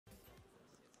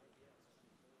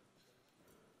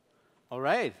All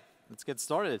right, let's get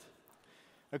started.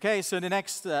 Okay, so in the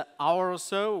next hour or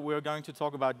so, we're going to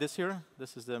talk about this here.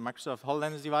 This is the Microsoft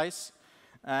HoloLens device,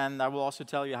 and I will also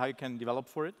tell you how you can develop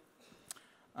for it.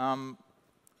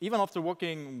 Even after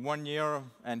working 1 year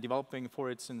and developing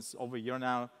for it since over a year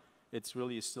now, it's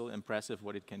really still impressive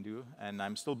what it can do, and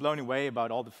I'm still blown away about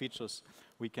all the features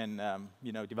we can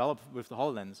develop with the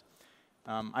HoloLens.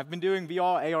 I've been doing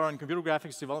VR, AR, and computer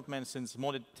graphics development since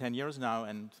more than 10 years now,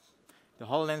 and the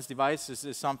HoloLens device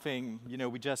is something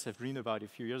we just have dreamed about a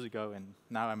few years ago, and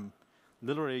now I'm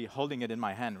literally holding it in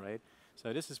my hand, right?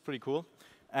 So this is pretty cool.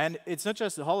 And it's not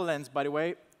just the HoloLens, by the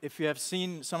way. If you have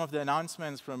seen some of the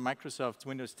announcements from Microsoft's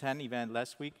Windows 10 event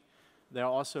last week, they're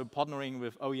also partnering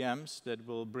with OEMs that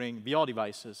will bring VR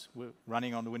devices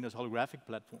running on the Windows holographic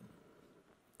platform.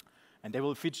 And they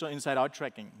will feature inside-out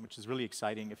tracking, which is really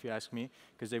exciting, if you ask me,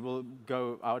 because they will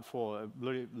go out for a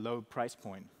really low price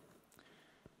point.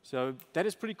 So that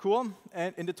is pretty cool.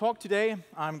 And in the talk today,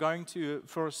 I'm going to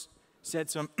first set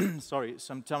some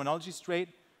some terminology straight.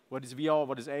 What is VR?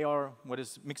 What is AR? What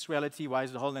is mixed reality? Why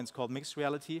is the HoloLens called mixed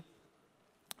reality?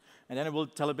 And then I will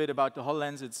tell a bit about the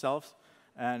HoloLens itself.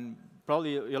 And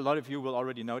probably a lot of you will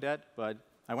already know that, but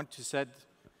I want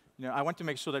to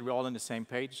make sure that we're all on the same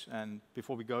page, and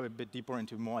before we go a bit deeper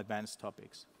into more advanced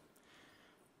topics.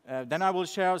 Then I will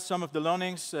share some of the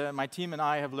learnings my team and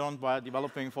I have learned while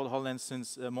developing for the HoloLens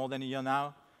since more than a year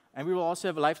now. And we will also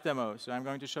have a live demo, so I'm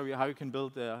going to show you how you can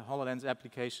build a HoloLens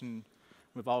application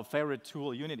with our favorite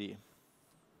tool, Unity.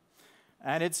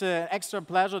 And it's an extra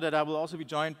pleasure that I will also be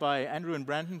joined by Andrew and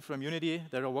Brandon from Unity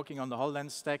that are working on the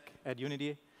HoloLens stack at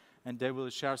Unity, and they will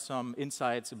share some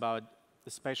insights about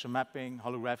the spatial mapping,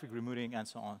 holographic removing, and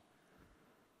so on.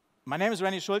 My name is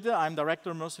Rene Schulte. I'm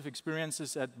Director of Immersive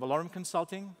Experiences at Valorum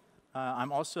Consulting.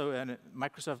 I'm also a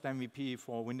Microsoft MVP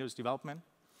for Windows development.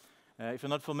 If you're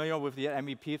not familiar with the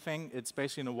MVP thing, it's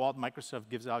basically an award Microsoft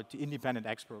gives out to independent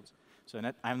experts. So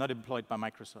I'm not employed by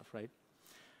Microsoft, right?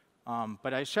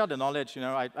 But I share the knowledge.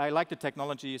 I like the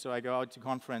technology, so I go out to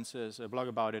conferences, blog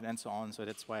about it, and so on. So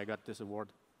that's why I got this award.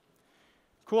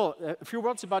 Cool. A few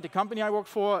words about the company I work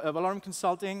for, Valorum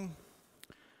Consulting.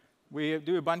 We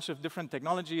do a bunch of different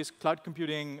technologies, cloud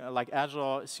computing, like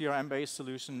Azure, CRM-based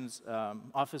solutions,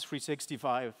 Office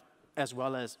 365, as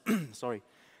well as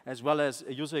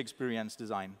user experience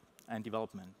design and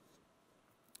development.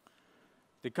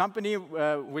 The company,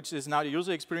 which is now the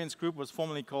user experience group, was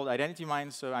formerly called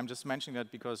IdentityMine, so I'm just mentioning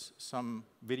that because some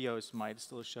videos might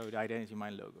still show the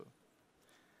IdentityMine logo.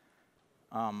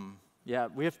 Yeah,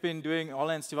 we have been doing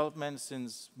HoloLens development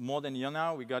since more than a year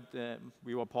now.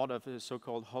 We were part of a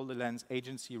so-called HoloLens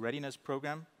Agency Readiness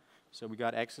Program. So we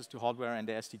got access to hardware and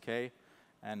the SDK,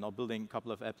 and are building a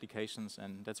couple of applications.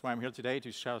 And that's why I'm here today,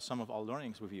 to share some of our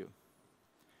learnings with you.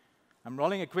 I'm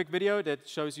rolling a quick video that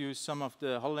shows you some of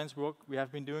the HoloLens work we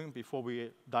have been doing before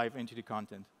we dive into the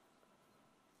content.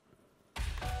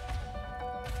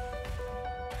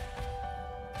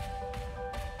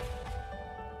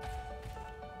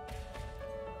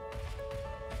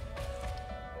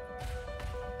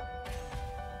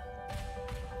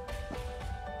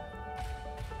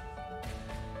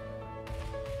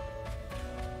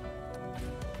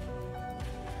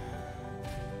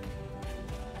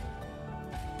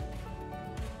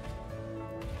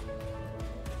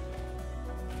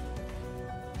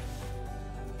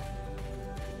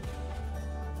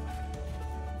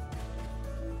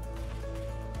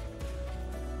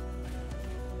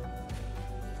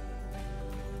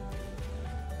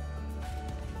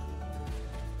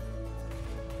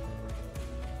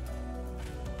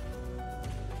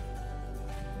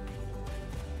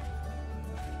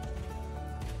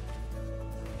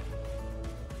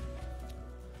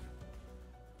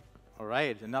 All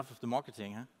right, enough of the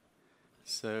marketing, huh?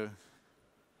 So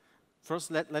first,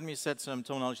 let me set some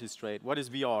terminology straight. What is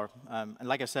VR? And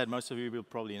like I said, most of you will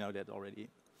probably know that already.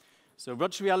 So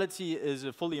virtual reality is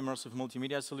a fully immersive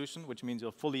multimedia solution, which means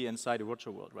you're fully inside the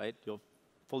virtual world, right? You're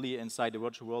fully inside the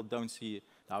virtual world, don't see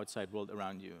the outside world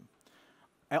around you.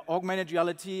 Augmented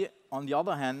reality, on the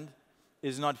other hand,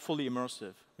 is not fully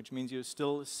immersive, which means you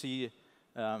still see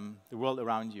the world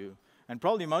around you. And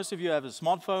probably most of you have a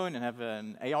smartphone and have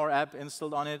an AR app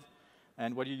installed on it.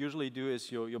 And what you usually do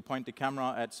is you point the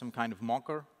camera at some kind of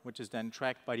marker, which is then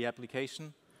tracked by the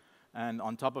application. And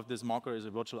on top of this marker is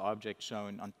a virtual object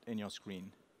shown in your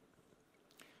screen.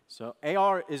 So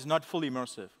AR is not fully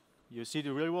immersive. You see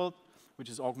the real world, which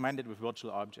is augmented with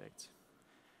virtual objects.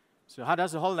 So how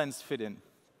does the HoloLens fit in?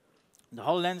 The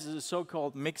HoloLens is a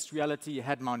so-called mixed reality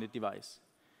head-mounted device,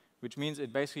 which means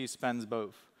it basically spans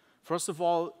both. First of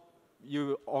all,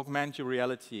 you augment your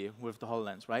reality with the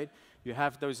HoloLens, right? You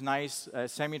have those nice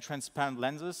semi-transparent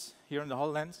lenses here in the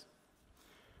HoloLens,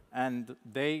 and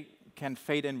they can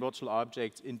fade in virtual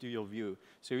objects into your view.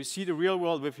 So you see the real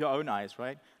world with your own eyes,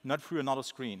 right? Not through another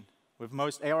screen. With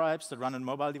most AR apps that run on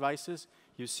mobile devices,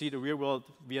 you see the real world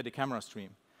via the camera stream.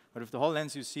 But with the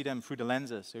HoloLens, you see them through the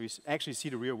lenses, so you actually see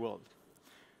the real world,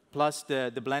 plus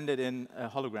the blended-in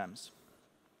holograms.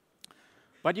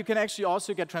 But you can actually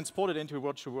also get transported into a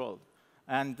virtual world.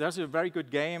 And there's a very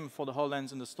good game for the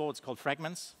HoloLens in the store. It's called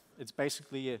Fragments. It's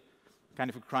basically a kind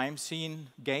of a crime scene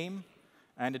game,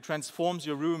 and it transforms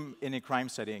your room in a crime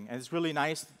setting. And it's really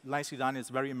nicely done. It's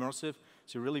very immersive,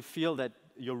 so you really feel that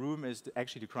your room is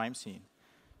actually the crime scene.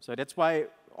 So that's why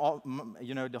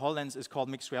the HoloLens is called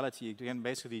mixed reality. You can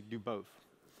basically do both.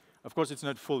 Of course, it's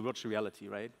not full virtual reality,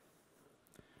 right?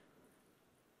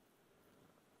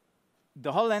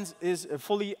 The HoloLens is a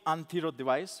fully untethered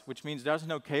device, which means there's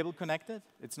no cable connected.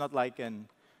 It's not like a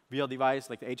VR device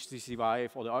like the HTC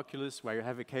Vive or the Oculus, where you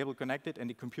have a cable connected and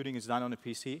the computing is done on a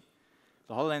PC.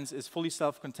 The HoloLens is fully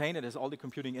self-contained. It has all the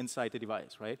computing inside the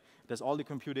device, right? It has all the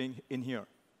computing in here.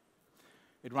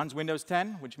 It runs Windows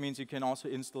 10, which means you can also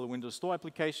install a Windows Store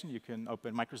application. You can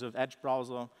open Microsoft Edge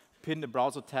browser, pin the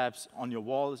browser tabs on your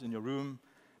walls, in your room,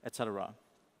 etc.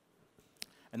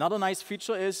 Another nice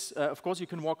feature is, of course, you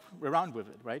can walk around with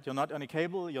it, right? You're not on a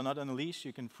cable, you're not on a leash,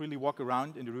 you can freely walk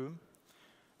around in the room.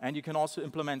 And you can also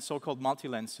implement so-called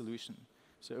multi-lens solution.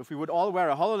 So if we would all wear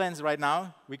a HoloLens right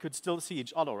now, we could still see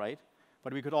each other, right?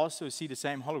 But we could also see the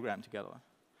same hologram together.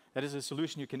 That is a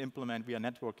solution you can implement via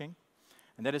networking.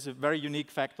 And that is a very unique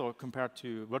factor compared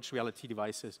to virtual reality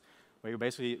devices, where you're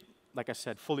basically, like I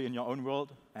said, fully in your own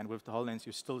world, and with the HoloLens,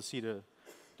 you still see the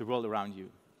world around you.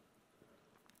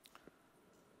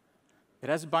 It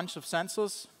has a bunch of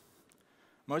sensors.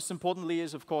 Most importantly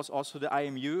is, of course, also the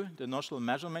IMU, the inertial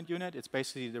measurement unit. It's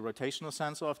basically the rotational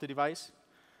sensor of the device.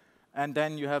 And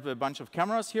then you have a bunch of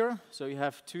cameras here. So you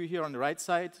have 2 here on the right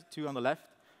side, 2 on the left.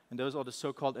 And those are the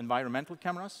so-called environmental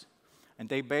cameras. And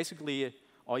they basically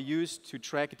are used to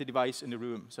track the device in the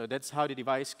room. So that's how the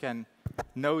device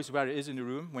knows where it is in the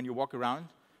room when you walk around.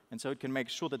 And so it can make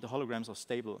sure that the holograms are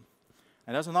stable.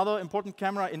 And there's another important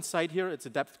camera inside here. It's a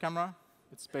depth camera.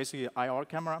 It's basically an IR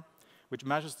camera, which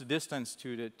measures the distance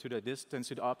to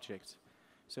the object.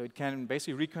 So it can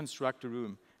basically reconstruct the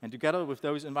room. And together with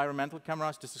those environmental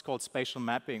cameras, this is called spatial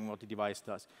mapping, what the device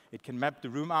does. It can map the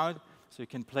room out, so you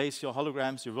can place your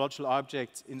holograms, your virtual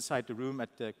objects inside the room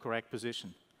at the correct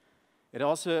position. It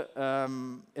also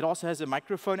has a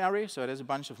microphone array, so there's a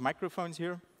bunch of microphones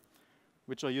here,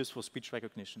 which are used for speech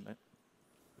recognition. Right?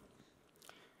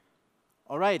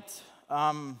 All right.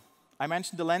 I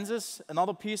mentioned the lenses.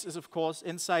 Another piece is, of course,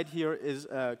 inside here is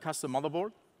a custom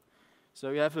motherboard. So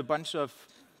you have a bunch of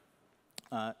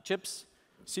chips,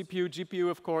 CPU, GPU,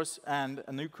 of course, and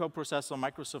a new coprocessor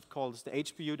Microsoft calls the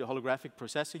HPU, the holographic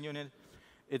processing unit.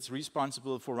 It's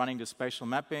responsible for running the spatial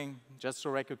mapping, gesture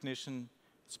recognition,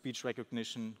 speech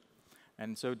recognition.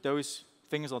 And so those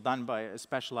things are done by a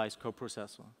specialized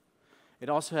coprocessor. It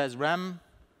also has RAM,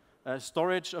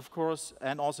 storage, of course,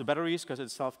 and also batteries, because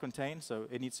it's self-contained, so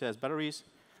it needs to have batteries.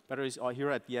 Batteries are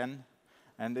here at the end.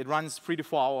 And it runs 3 to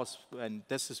 4 hours, and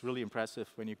this is really impressive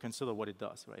when you consider what it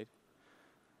does, right?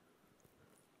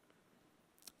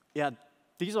 Yeah,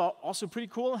 these are also pretty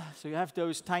cool. So you have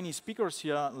those tiny speakers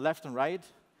here, left and right,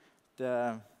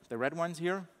 the red ones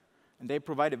here, and they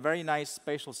provide a very nice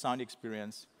spatial sound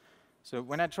experience. So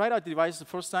when I tried out the device the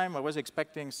first time, I was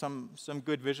expecting some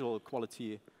good visual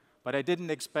quality, but I didn't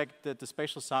expect that the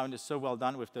spatial sound is so well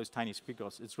done with those tiny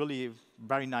speakers. It's really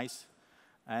very nice.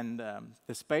 And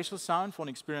the spatial sound for an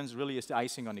experience really is the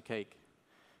icing on the cake,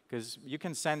 because you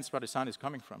can sense where the sound is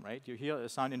coming from, right? You hear a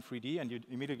sound in 3D, and you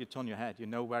immediately turn your head. You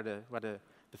know where the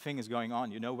thing is going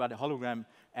on. You know where the hologram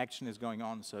action is going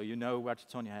on, so you know where to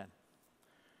turn your head.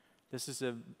 This is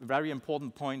a very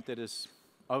important point that is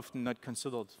often not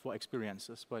considered for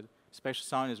experiences, but spatial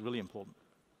sound is really important.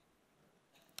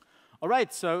 All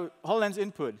right, so HoloLens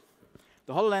input.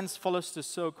 The HoloLens follows the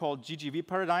so-called GGV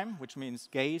paradigm, which means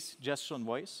gaze, gesture, and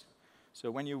voice. So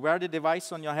when you wear the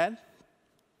device on your head,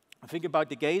 think about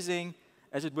the gazing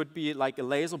as it would be like a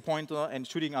laser pointer and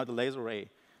shooting out a laser ray.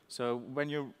 So when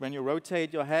you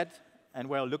rotate your head and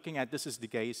we're looking at, this is the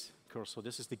gaze cursor,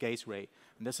 this is the gaze ray.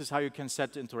 And this is how you can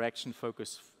set the interaction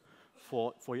focus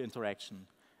for your interaction.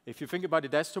 If you think about the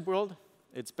desktop world,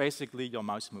 it's basically your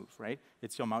mouse move, right?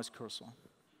 It's your mouse cursor.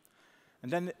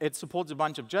 And then it supports a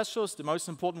bunch of gestures. The most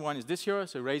important one is this here.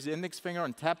 So raise the index finger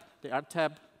and tap, the R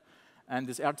tab. And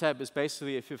this R tab is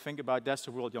basically, if you think about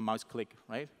desktop world, your mouse click,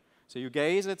 right? So you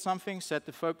gaze at something, set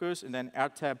the focus, and then R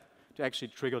tab to actually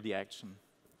trigger the action.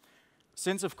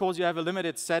 Since, of course, you have a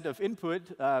limited set of input,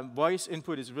 voice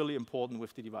input is really important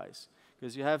with the device,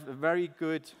 because you have a very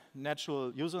good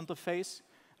natural user interface,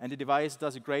 and the device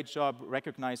does a great job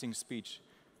recognizing speech.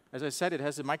 As I said, it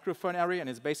has a microphone area, and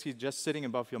it's basically just sitting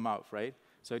above your mouth, right?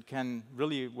 So it can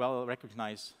really well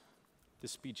recognize the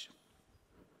speech.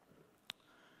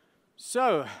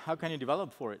 So how can you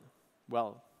develop for it?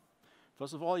 Well,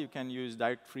 first of all, you can use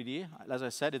Direct3D. As I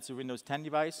said, it's a Windows 10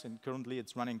 device, and currently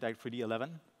it's running Direct3D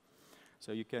 11.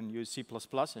 So you can use C++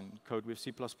 and code with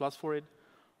C++ for it,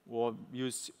 or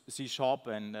use C#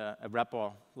 and a wrapper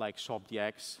like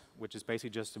SharpDX, which is basically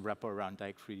just a wrapper around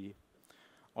Direct3D.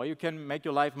 Or you can make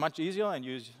your life much easier and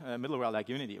use middleware like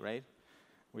Unity, right?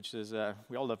 Which is,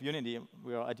 we all love Unity.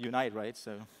 We are at Unite, right?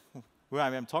 So who I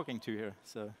am talking to here.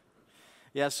 So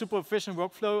yeah, super efficient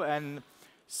workflow. And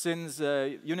since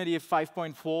Unity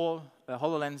 5.4,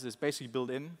 HoloLens is basically built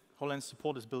in. HoloLens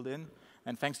support is built in.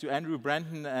 And thanks to Andrew,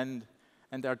 Brandon,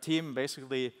 and their team,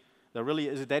 basically, there really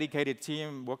is a dedicated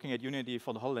team working at Unity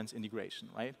for the HoloLens integration,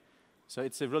 right? So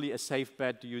it's really a safe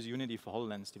bet to use Unity for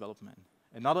HoloLens development.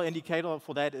 Another indicator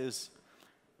for that is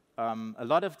a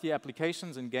lot of the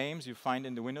applications and games you find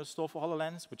in the Windows Store for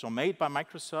HoloLens, which are made by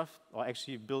Microsoft, are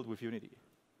actually built with Unity.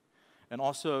 And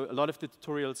also, a lot of the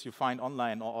tutorials you find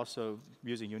online are also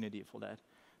using Unity for that.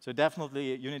 So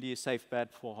definitely, Unity is a safe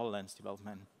bet for HoloLens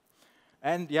development.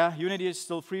 And yeah, Unity is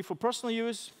still free for personal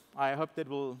use. I hope that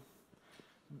will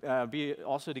be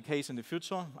also the case in the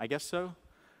future. I guess so.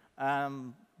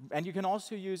 And you can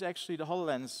also use actually the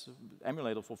HoloLens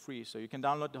emulator for free. So you can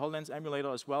download the HoloLens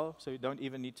emulator as well, so you don't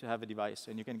even need to have a device,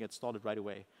 and you can get started right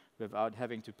away without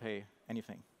having to pay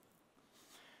anything.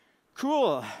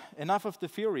 Cool. Enough of the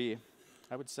theory.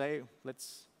 I would say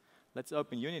let's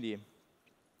open Unity.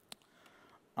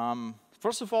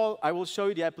 First of all, I will show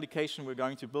you the application we're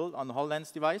going to build on the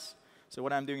HoloLens device. So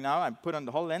what I'm doing now, I put on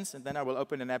the HoloLens, and then I will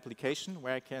open an application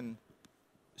where I can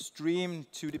stream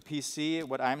to the PC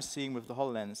what I'm seeing with the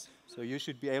HoloLens. So you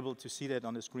should be able to see that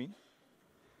on the screen.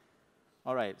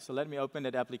 All right, so let me open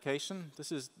that application.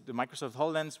 This is the Microsoft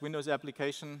HoloLens Windows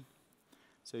application.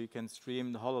 So you can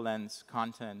stream the HoloLens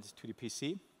content to the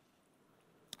PC.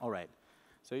 All right,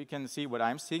 so you can see what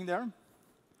I'm seeing there.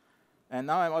 And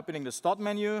now I'm opening the Start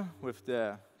menu with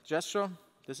the gesture.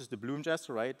 This is the Bloom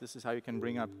gesture, right? This is how you can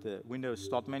bring up the Windows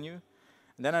Start menu.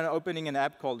 And then I'm opening an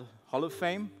app called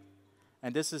HoloFame.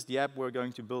 And this is the app we're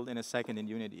going to build in a second in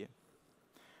Unity.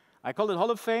 I called it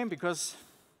HoloFame because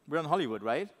we're in Hollywood,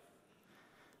 right?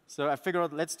 So I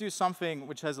figured let's do something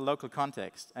which has a local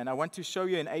context. And I want to show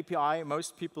you an API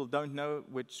most people don't know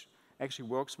which actually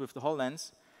works with the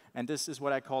HoloLens. And this is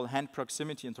what I call hand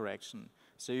proximity interaction.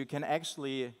 So you can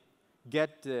actually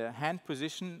get the hand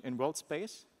position in world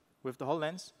space with the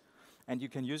HoloLens, and you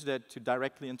can use that to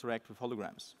directly interact with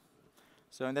holograms.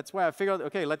 So and that's why I figured,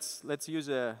 okay, let's use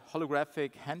a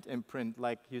holographic hand imprint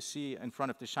like you see in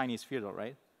front of the Chinese theater,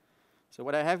 right? So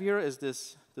what I have here is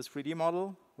this 3D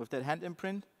model with that hand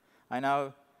imprint. I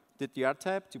now did the Alt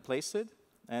tab to place it,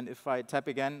 and if I tap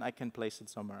again, I can place it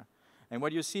somewhere. And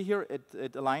what you see here,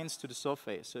 it aligns to the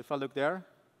surface. So if I look there,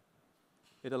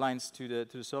 it aligns to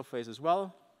the surface as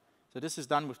well. So this is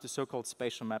done with the so-called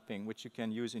spatial mapping, which you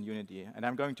can use in Unity. And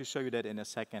I'm going to show you that in a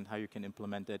second, how you can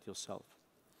implement that yourself.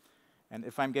 And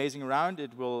if I'm gazing around,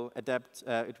 it will adapt,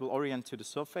 it will orient to the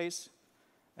surface.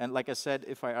 And like I said,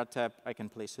 if I Alt tab, I can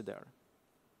place it there.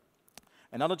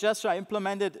 Another gesture I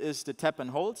implemented is the tap and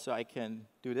hold. So I can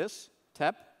do this,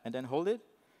 tap, and then hold it.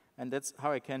 And that's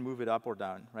how I can move it up or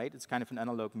down, right? It's kind of an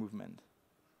analog movement.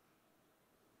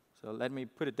 So let me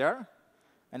put it there.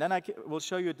 And then I will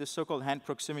show you this so-called hand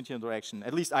proximity interaction.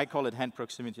 At least I call it hand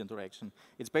proximity interaction.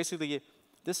 It's basically,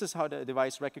 this is how the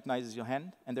device recognizes your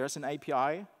hand. And there's an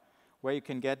API where you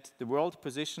can get the world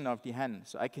position of the hand.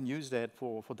 So I can use that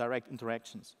for direct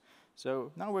interactions.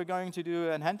 So now we're going to do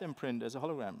a hand imprint as a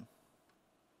hologram.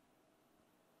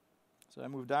 So I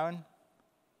move down.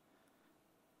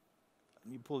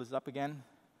 Let me pull this up again.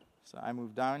 So I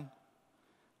move down.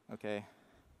 OK,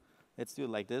 let's do it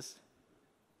like this.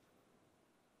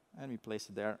 Let me place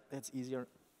it there. That's easier.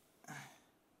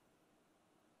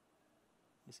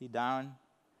 You see, down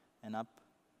and up,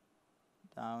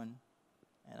 down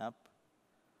and up.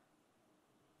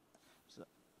 So.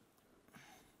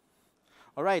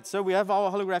 All right, so we have our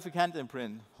holographic hand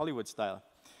imprint, Hollywood style.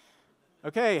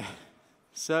 OK,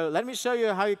 so let me show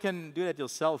you how you can do that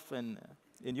yourself in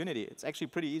Unity. It's actually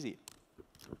pretty easy.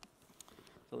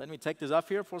 So let me take this off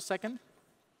here for a second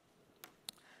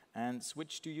and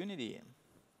switch to Unity.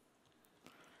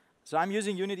 So I'm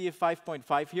using Unity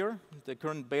 5.5 here, the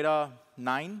current beta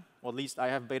 9, or at least I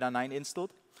have beta 9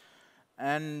 installed.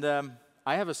 And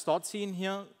I have a start scene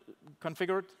here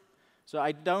configured. So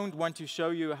I don't want to show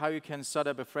you how you can set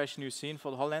up a fresh new scene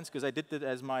for the HoloLens, because I did that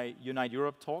as my Unite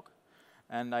Europe talk,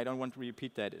 and I don't want to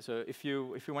repeat that. So if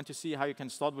you want to see how you can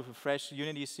start with a fresh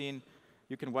Unity scene,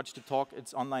 you can watch the talk.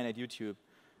 It's online at YouTube.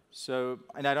 So,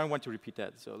 and I don't want to repeat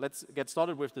that. So let's get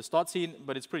started with the start scene,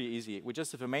 but it's pretty easy. We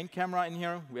just have a main camera in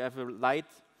here. We have a light,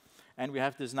 and we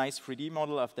have this nice 3D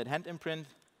model of that hand imprint.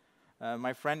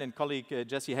 My friend and colleague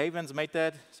Jesse Havens made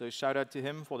that, so shout out to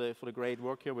him for the great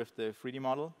work here with the 3D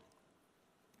model.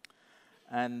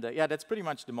 And yeah, that's pretty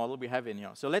much the model we have in here.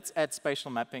 So let's add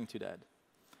spatial mapping to that.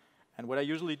 And what I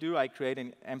usually do, I create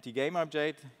an empty game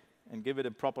object and give it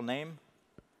a proper name,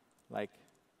 like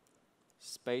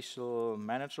spatial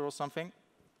manager or something.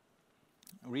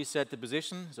 Reset the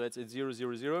position, so it's at 0,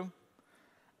 0, 0.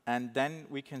 And then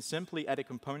we can simply add a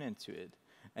component to it.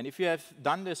 And if you have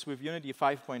done this with Unity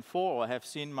 5.4 or have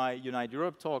seen my Unite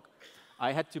Europe talk,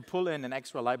 I had to pull in an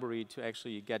extra library to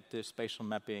actually get the spatial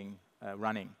mapping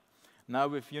running. Now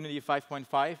with Unity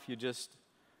 5.5, you just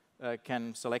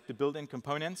can select the built-in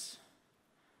components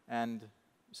and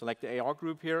select the AR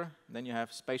group here. Then you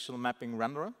have spatial mapping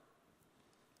renderer.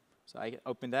 So I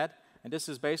open that. And this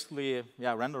is basically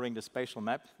rendering the spatial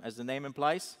map, as the name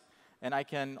implies. And I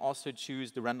can also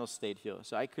choose the render state here.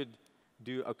 So I could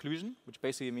do occlusion, which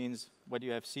basically means what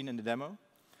you have seen in the demo.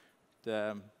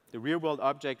 The real-world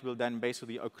object will then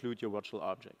basically occlude your virtual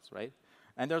objects, right?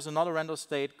 And there's another render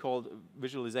state called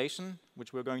visualization,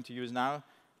 which we're going to use now,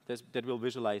 that will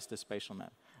visualize the spatial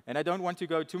map. And I don't want to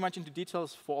go too much into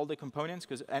details for all the components,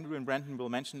 because Andrew and Brendan will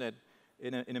mention that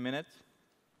in a minute.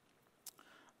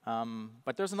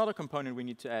 But there's another component we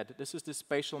need to add. This is the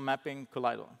spatial mapping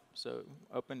collider. So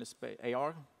open the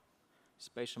AR,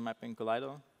 spatial mapping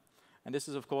collider. And this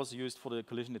is, of course, used for the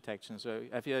collision detection. So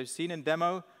if you have seen in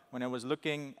demo, when I was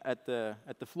looking at the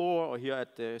floor or here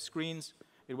at the screens,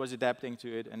 it was adapting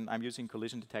to it, and I'm using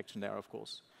collision detection there, of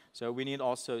course. So we need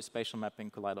also a spatial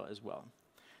mapping collider as well.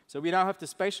 So we now have the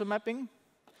spatial mapping.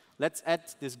 Let's add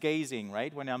this gazing,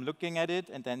 right? When I'm looking at it,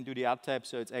 and then do the Alt tab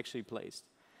so it's actually placed.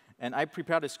 And I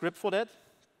prepared a script for that.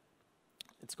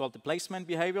 It's called the placement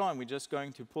behavior, and we're just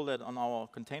going to pull that on our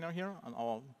container here, on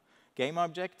our game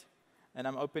object. And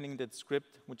I'm opening that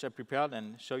script, which I prepared,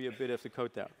 and show you a bit of the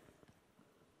code there.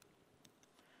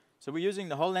 So we're using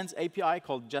the HoloLens API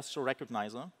called gesture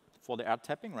recognizer for the air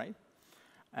tapping, right?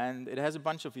 And it has a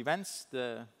bunch of events.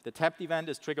 The tapped event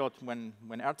is triggered when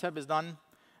air tap is done.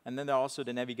 And then there are also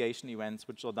the navigation events,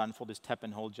 which are done for this tap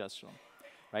and hold gesture,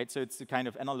 right? So it's a kind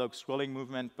of analog scrolling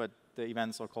movement, but the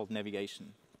events are called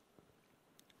navigation.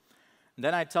 And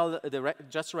then I tell the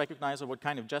gesture recognizer what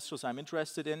kind of gestures I'm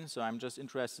interested in. So I'm just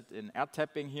interested in air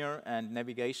tapping here and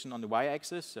navigation on the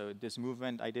y-axis. So this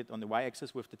movement I did on the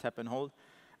y-axis with the tap and hold.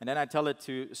 And then I tell it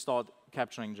to start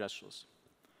capturing gestures.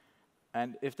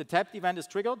 And if the tapped event is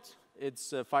triggered,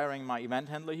 it's firing my event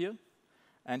handler here.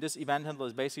 And this event handler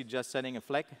is basically just setting a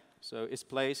flag. So is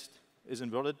placed, is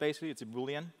inverted basically, it's a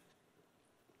Boolean.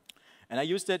 And I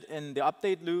use that in the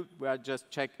update loop where I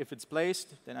just check if it's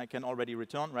placed, then I can already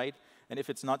return, right? And if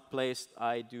it's not placed,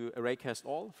 I do array cast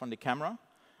all from the camera.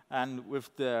 And with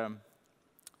the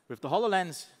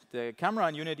HoloLens, the camera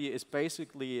in Unity is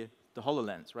basically the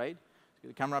HoloLens, right?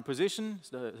 The camera position is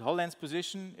the HoloLens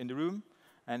position in the room,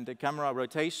 and the camera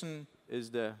rotation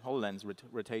is the HoloLens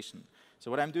rotation.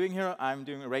 So what I'm doing here, I'm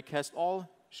doing array cast all,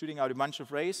 shooting out a bunch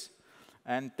of rays,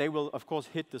 and they will, of course,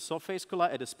 hit the surface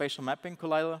collider, the spatial mapping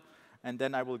collider, and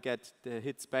then I will get the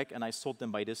hits back, and I sort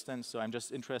them by distance, so I'm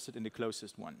just interested in the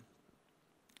closest one.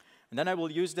 And then I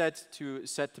will use that to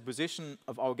set the position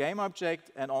of our game object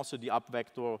and also the up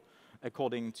vector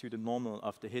according to the normal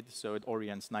of the hit, so it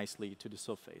orients nicely to the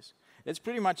surface. That's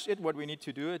pretty much it, what we need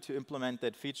to do to implement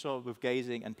that feature with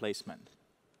gazing and placement.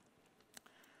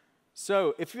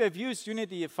 So if you have used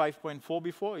Unity 5.4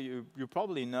 before, you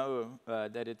probably know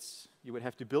that you would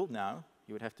have to build now.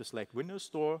 You would have to select Windows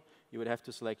Store. You would have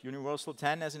to select Universal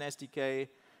 10 as an SDK.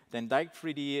 Then Direct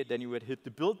 3D, then you would hit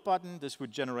the build button. This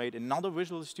would generate another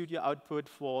Visual Studio output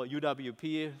for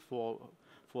UWP, for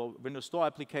Windows Store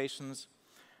applications.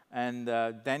 And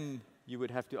then you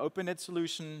would have to open that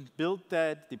solution, build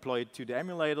that, deploy it to the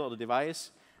emulator or the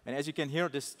device. And as you can hear,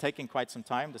 this is taking quite some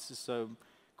time. This is a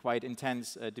quite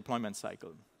intense deployment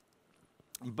cycle.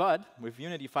 But with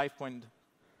Unity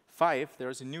 5.5, there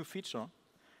is a new feature,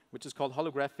 which is called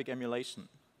holographic emulation.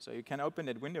 So you can open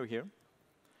that window here.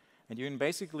 And you can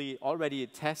basically already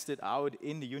test it out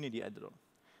in the Unity editor.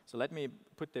 So let me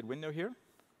put that window here.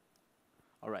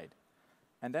 All right.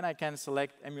 And then I can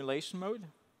select emulation mode.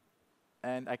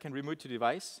 And I can remove the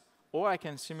device. Or I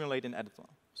can simulate an editor.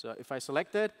 So if I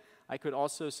select that, I could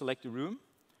also select a room.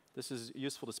 This is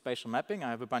used for the spatial mapping. I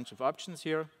have a bunch of options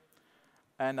here.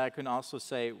 And I can also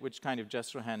say which kind of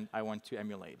gesture hand I want to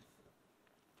emulate.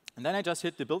 And then I just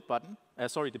hit the build button,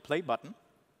 the play button.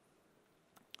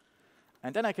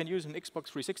 And then I can use an Xbox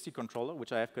 360 controller,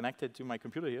 which I have connected to my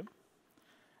computer here.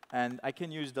 And I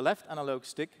can use the left analog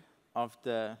stick of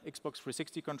the Xbox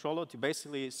 360 controller to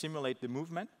basically simulate the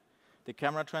movement, the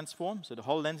camera transform, so the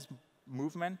HoloLens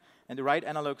movement, and the right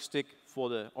analog stick for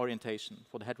the orientation,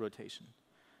 for the head rotation.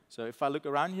 So if I look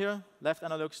around here, left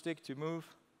analog stick to move,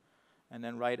 and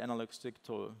then right analog stick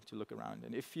to look around.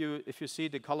 And if you see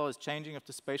the color is changing of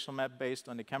the spatial map based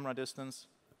on the camera distance,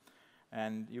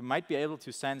 and you might be able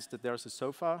to sense that there's a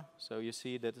sofa, so you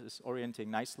see that it's orienting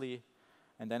nicely,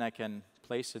 and then I can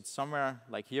place it somewhere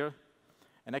like here.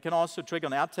 And I can also trigger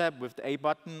an Alt tab with the A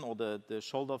button or the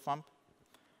shoulder thumb,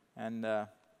 and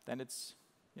then it's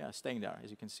staying there.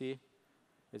 As you can see,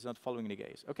 it's not following the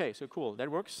gaze. Okay, so cool, that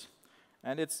works.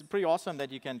 And it's pretty awesome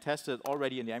that you can test it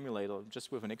already in the emulator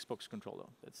just with an Xbox controller.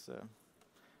 It's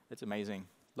amazing.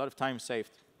 A lot of time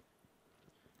saved.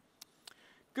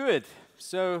 Good.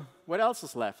 So what else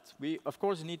is left? We, of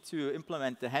course, need to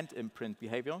implement the hand imprint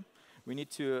behavior. We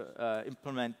need to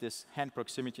implement this hand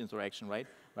proximity interaction, right?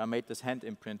 Where I made this hand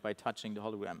imprint by touching the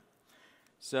hologram.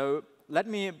 So let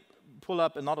me pull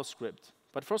up another script.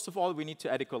 But first of all, we need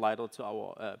to add a collider to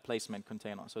our placement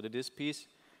container. So this piece,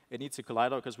 it needs a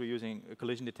collider because we're using a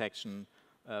collision detection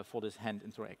for this hand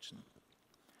interaction.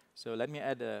 So let me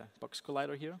add a box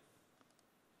collider here.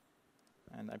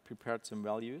 And I prepared some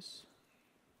values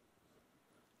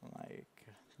like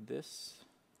this.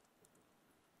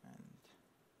 And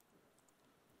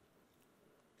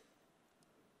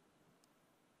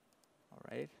all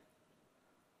right.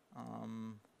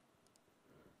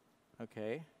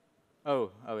 Okay.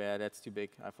 Oh yeah, that's too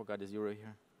big. I forgot the 0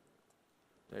 here.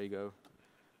 There you go.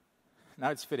 Now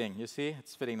it's fitting. You see,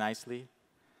 it's fitting nicely.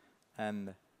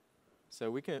 And so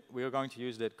we are going to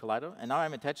use that collider. And now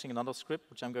I'm attaching another script,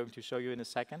 which I'm going to show you in a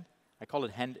second. I call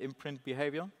it hand imprint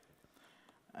behavior.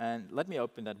 And let me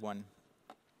open that one.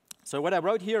 So what I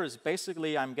wrote here is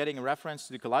basically I'm getting a reference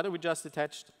to the collider we just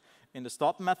attached in the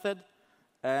start method.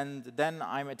 And then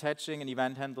I'm attaching an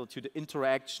event handler to the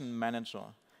interaction manager.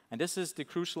 And this is the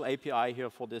crucial API here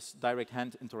for this direct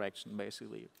hand interaction,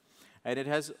 basically. And it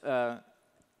has an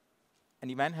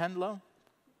event handler,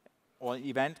 or an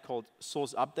event called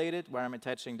source updated, where I'm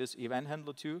attaching this event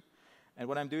handler to. And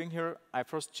what I'm doing here, I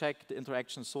first check the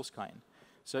interaction source kind.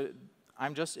 So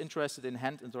I'm just interested in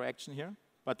hand interaction here,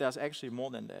 but there's actually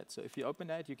more than that. So if you open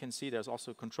that, you can see there's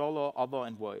also controller, other,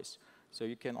 and voice. So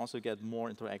you can also get more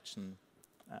interaction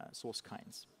source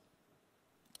kinds.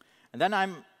 And then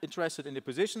I'm interested in the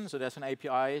position, so there's an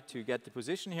API to get the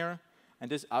position here,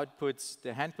 and this outputs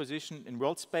the hand position in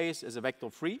world space as a vector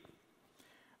 3.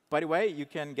 By the way, you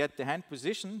can get the hand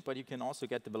position, but you can also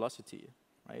get the velocity,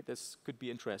 right? This could be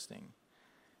interesting.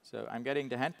 So I'm getting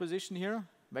the hand position here,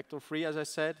 vector 3, as I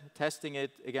said, testing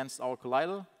it against our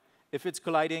collider. If it's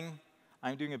colliding,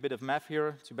 I'm doing a bit of math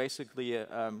here to basically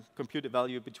compute a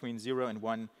value between 0 and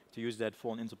 1 to use that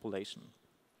for an interpolation.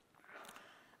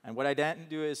 And what I then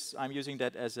do is I'm using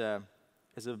that as a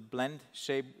blend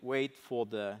shape weight for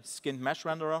the skinned mesh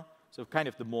renderer, so kind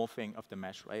of the morphing of the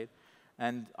mesh, right?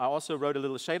 And I also wrote a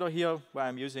little shader here where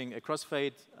I'm using a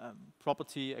crossfade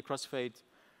property, a crossfade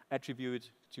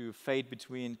attribute to fade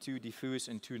between 2 diffuse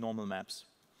and 2 normal maps.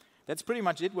 That's pretty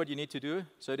much it, what you need to do.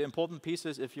 So the important piece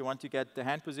is if you want to get the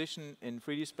hand position in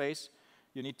 3D space,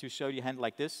 you need to show your hand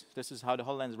like this. This is how the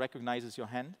HoloLens recognizes your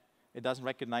hand. It doesn't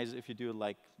recognize if you do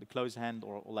like the closed hand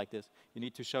or like this. You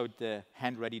need to show the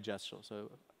hand ready gesture, so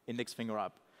index finger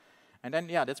up. And then,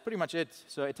 yeah, that's pretty much it.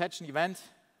 So attach an event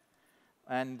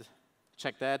and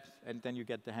check that, and then you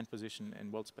get the hand position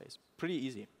in world space. Pretty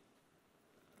easy.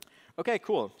 Okay,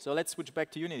 cool. So let's switch back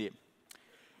to Unity.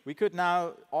 We could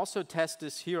now also test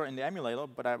this here in the emulator,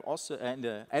 but I'm also in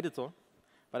the editor.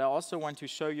 But I also want to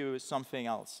show you something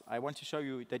else. I want to show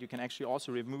you that you can actually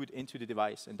also remove it into the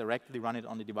device and directly run it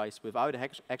on the device without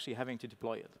actually having to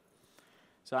deploy it.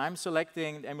 So I'm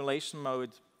selecting the emulation mode,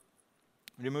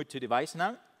 remove to device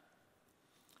now.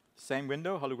 Same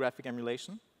window, holographic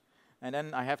emulation. And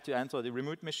then I have to enter the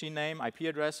remote machine name, IP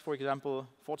address, for example.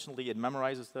 Fortunately, it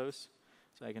memorizes those.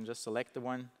 So I can just select the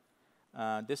one,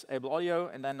 disable audio,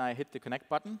 and then I hit the connect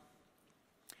button.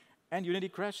 And Unity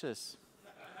crashes.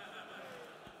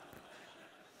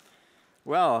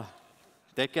 Well,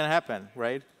 that can happen,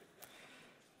 right?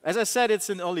 As I said, it's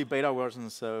an early beta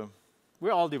version, so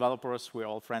we're all developers, we're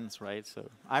all friends, right? So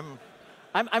I'm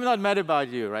not mad about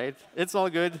you, right? It's all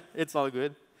good, it's all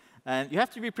good. And you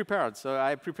have to be prepared. So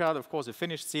I prepared, of course, a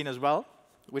finished scene as well.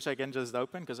 which I can just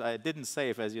open, because I didn't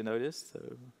save, as you noticed. So,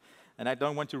 and I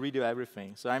don't want to redo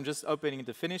everything. So I'm just opening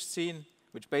the finished scene,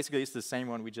 which basically is the same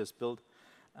one we just built,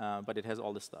 but it has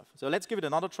all the stuff. So let's give it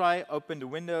another try. Open the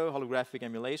window, holographic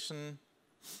emulation.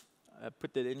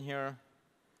 Put that in here.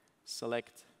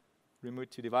 Select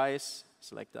remote to device.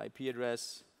 Select the IP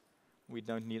address. We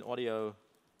don't need audio.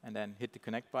 And then hit the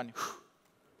connect button.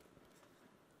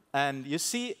 And you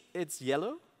see it's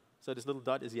yellow. So this little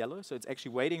dot is yellow. So it's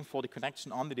actually waiting for the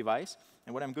connection on the device.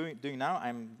 And what I'm doing now,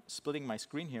 I'm splitting my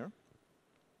screen here.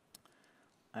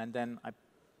 And then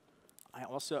I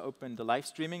also open the live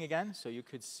streaming again, so you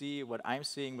could see what I'm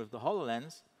seeing with the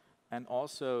HoloLens, and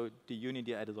also the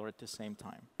Unity editor at the same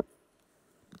time.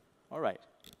 All right.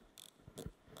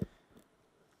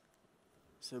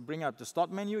 So bring up the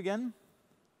start menu again.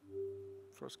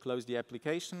 First close the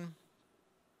application.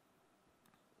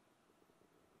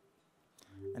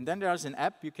 And then there's an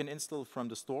app you can install from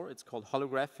the store. It's called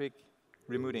Holographic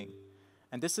Remuting.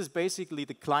 And this is basically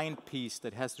the client piece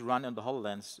that has to run on the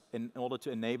HoloLens in order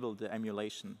to enable the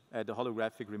emulation, the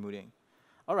holographic remuting.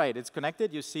 All right, it's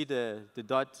connected. You see the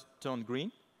dot turn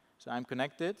green. So I'm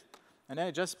connected. And then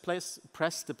I just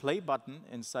press the play button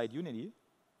inside Unity.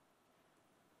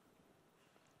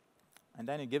 And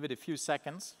then you give it a few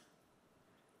seconds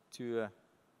to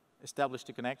establish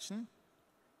the connection.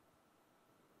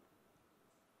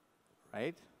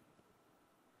 Right?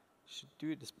 Should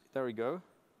do this. There we go.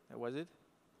 That was it.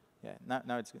 Yeah,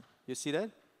 now it's good. You see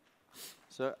that?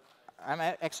 So I'm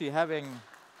actually having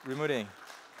remuting.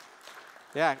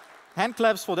 Yeah, hand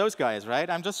claps for those guys, right?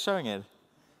 I'm just showing it.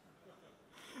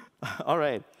 All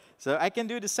right. So I can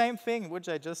do the same thing, which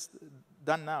I just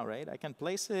done now, right? I can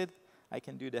place it. I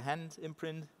can do the hand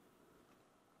imprint.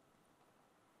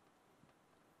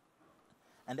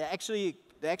 And the actually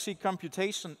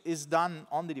computation is done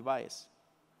on the device.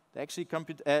 The actual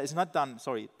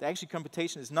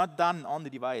computation is not done on the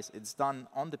device. It's done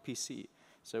on the PC.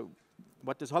 So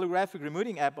what this holographic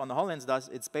remuting app on the HoloLens does,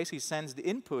 it basically sends the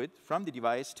input from the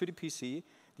device to the PC.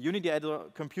 The Unity editor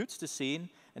computes the scene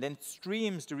and then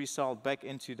streams the result back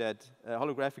into that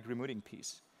holographic remuting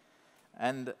piece.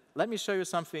 And let me show you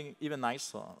something even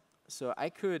nicer. So I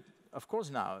could, of course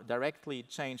now, directly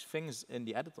change things in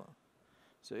the editor.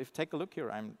 So if take a look here,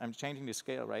 I'm changing the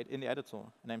scale, right, in the editor,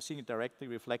 and I'm seeing it directly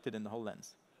reflected in the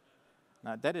HoloLens.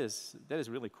 Now that is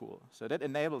really cool. So that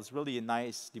enables really a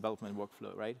nice development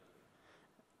workflow, right?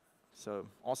 So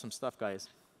awesome stuff, guys.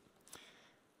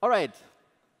 All right,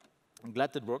 I'm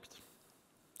glad that worked.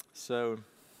 So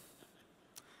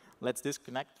let's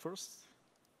disconnect first.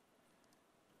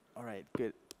 All right,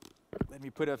 good. Let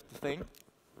me put up the thing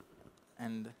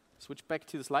and switch back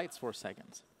to the slides for a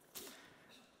second.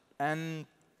 And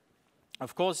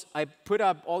of course, I put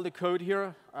up all the code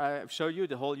here. I showed you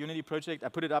the whole Unity project. I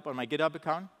put it up on my GitHub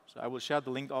account. So I will share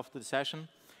the link after the session.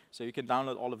 So you can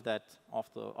download all of that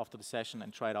after the session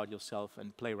and try it out yourself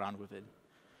and play around with it.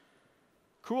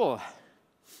 Cool.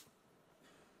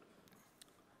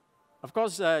 Of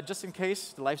course, just in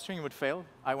case the live stream would fail,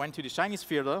 I went to the Chinese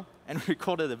theater and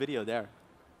recorded a video there.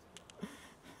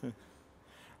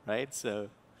 Right? So,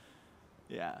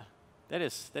 yeah, that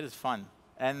is fun.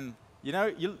 And you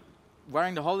know,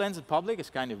 wearing the HoloLens in public is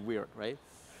kind of weird, right?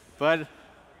 But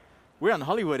we're in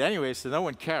Hollywood anyway, so no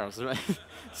one cares, right?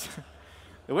 So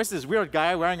there was this weird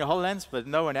guy wearing a HoloLens, but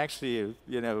no one actually,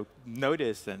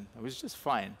 noticed, and it was just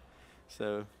fine.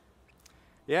 So,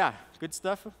 yeah, good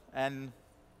stuff, and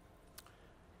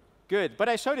good. But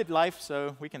I showed it live,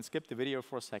 so we can skip the video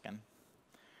for a second.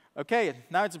 Okay,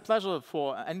 now it's a pleasure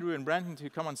for Andrew and Brandon to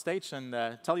come on stage and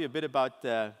tell you a bit about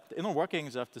the inner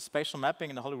workings of the spatial mapping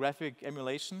and the holographic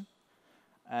emulation.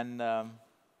 And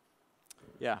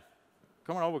yeah,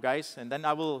 come on over, guys, and then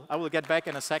I will get back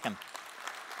in a second.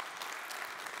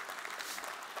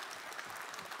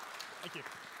 Thank you.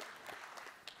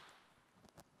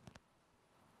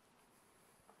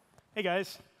 Hey,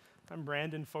 guys. I'm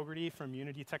Brandon Fogarty from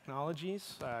Unity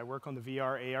Technologies. I work on the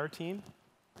VR AR team.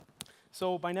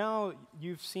 So by now,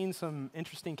 you've seen some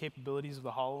interesting capabilities of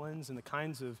the HoloLens and the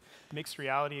kinds of mixed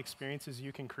reality experiences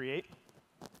you can create.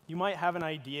 You might have an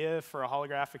idea for a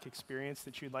holographic experience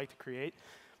that you'd like to create,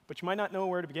 but you might not know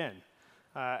where to begin.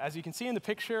 As you can see in the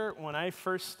picture, when I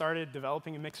first started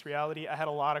developing in mixed reality, I had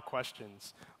a lot of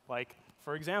questions. Like,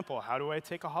 for example, how do I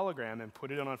take a hologram and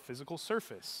put it on a physical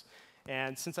surface?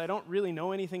 And since I don't really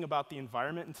know anything about the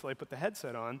environment until I put the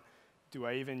headset on, do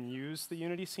I even use the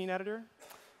Unity scene editor?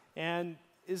 And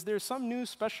is there some new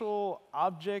special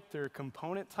object or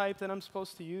component type that I'm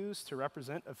supposed to use to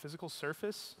represent a physical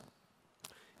surface?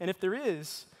 And if there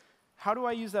is, how do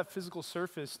I use that physical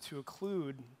surface to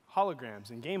occlude holograms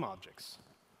and game objects?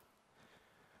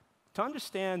 To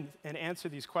understand and answer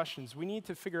these questions, we need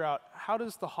to figure out how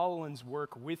does the HoloLens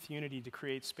work with Unity to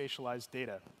create spatialized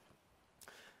data.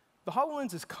 The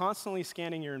HoloLens is constantly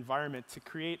scanning your environment to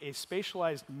create a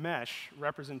spatialized mesh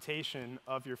representation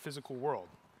of your physical world.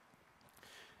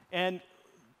 And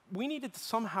we needed to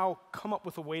somehow come up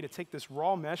with a way to take this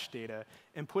raw mesh data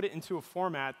and put it into a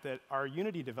format that our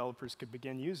Unity developers could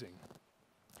begin using.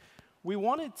 We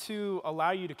wanted to allow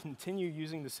you to continue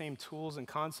using the same tools and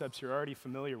concepts you're already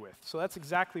familiar with. So that's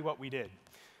exactly what we did.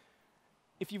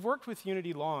 If you've worked with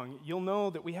Unity long, you'll know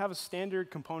that we have a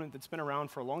standard component that's been around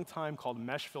for a long time called a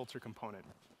mesh filter component.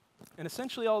 And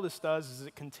essentially all this does is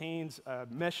it contains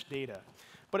mesh data.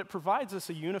 But it provides us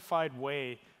a unified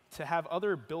way to have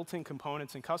other built-in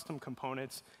components and custom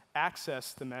components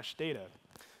access the mesh data.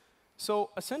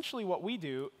 So essentially what we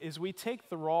do is we take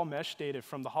the raw mesh data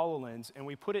from the HoloLens and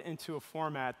we put it into a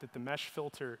format that the mesh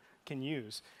filter can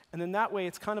use. And then that way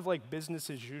it's kind of like business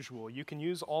as usual. You can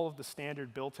use all of the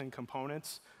standard built-in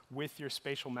components with your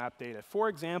spatial map data. For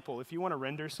example, if you want to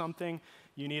render something,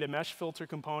 you need a mesh filter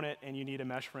component and you need a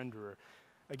mesh renderer.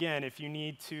 Again, if you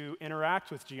need to interact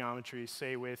with geometry,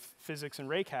 say with physics and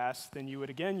raycast, then you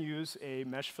would again use a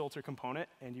mesh filter component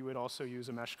and you would also use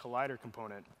a mesh collider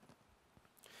component.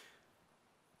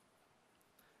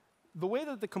 The way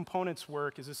that the components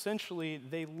work is essentially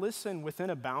they listen within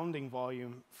a bounding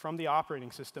volume from the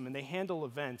operating system, and they handle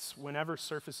events whenever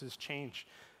surfaces change.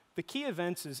 The key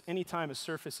events is anytime a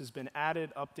surface has been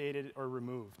added, updated, or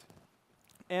removed.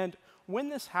 And when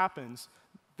this happens,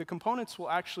 the components will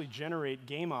actually generate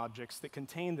game objects that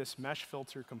contain this mesh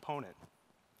filter component.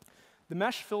 The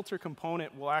mesh filter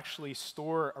component will actually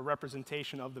store a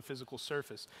representation of the physical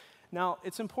surface. Now,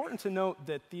 it's important to note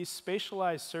that these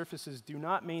spatialized surfaces do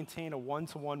not maintain a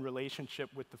one-to-one relationship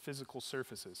with the physical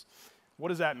surfaces. What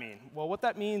does that mean? Well, what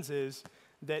that means is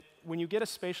that when you get a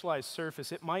spatialized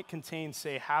surface, it might contain,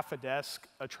 say, half a desk,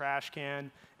 a trash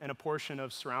can, and a portion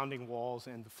of surrounding walls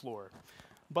and the floor.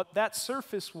 But that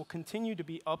surface will continue to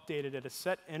be updated at a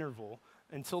set interval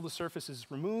until the surface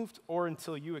is removed or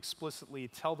until you explicitly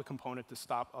tell the component to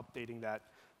stop updating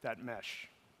that mesh.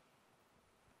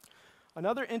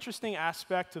 Another interesting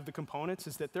aspect of the components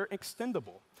is that they're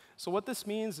extendable. So what this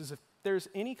means is if there's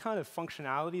any kind of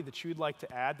functionality that you'd like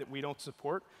to add that we don't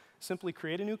support, simply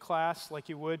create a new class like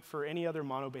you would for any other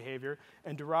mono behavior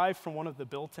and derive from one of the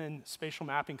built-in spatial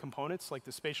mapping components like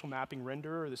the spatial mapping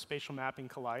renderer or the spatial mapping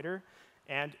collider,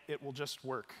 and it will just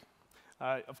work.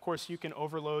 Of course, you can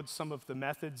overload some of the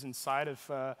methods inside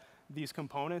of these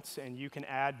components, and you can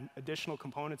add additional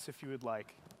components if you would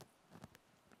like.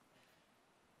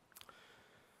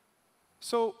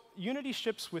 So Unity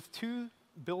ships with two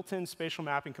built-in spatial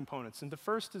mapping components, and the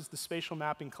first is the spatial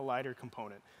mapping collider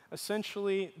component.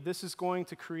 Essentially, this is going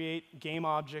to create game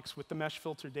objects with the mesh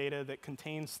filter data that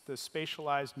contains the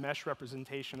spatialized mesh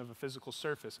representation of a physical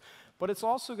surface. But it's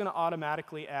also going to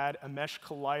automatically add a mesh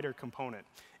collider component,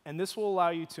 and this will allow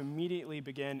you to immediately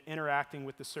begin interacting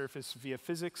with the surface via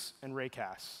physics and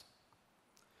raycasts.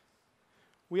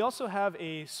 We also have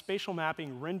a spatial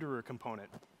mapping renderer component.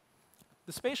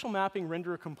 The spatial mapping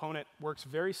renderer component works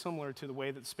very similar to the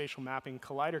way that the spatial mapping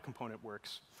collider component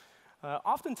works.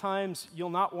 Oftentimes,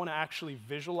 you'll not want to actually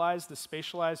visualize the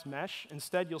spatialized mesh.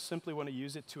 Instead, you'll simply want to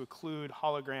use it to occlude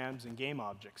holograms and game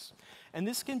objects. And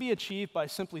this can be achieved by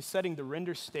simply setting the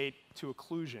render state to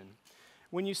occlusion.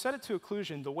 When you set it to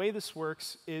occlusion, the way this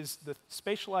works is the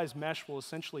spatialized mesh will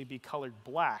essentially be colored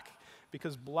black,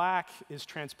 because black is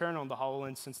transparent on the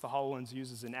HoloLens since the HoloLens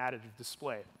uses an additive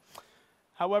display.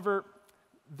 However,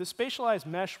 the spatialized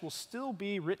mesh will still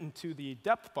be written to the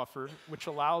depth buffer, which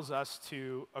allows us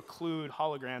to occlude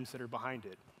holograms that are behind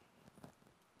it.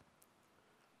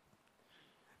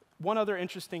 One other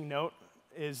interesting note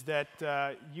is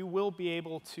that you will be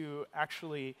able to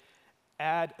actually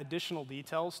add additional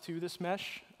details to this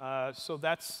mesh. So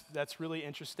that's really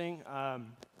interesting.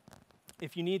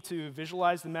 If you need to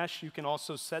visualize the mesh, you can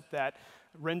also set that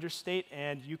render state,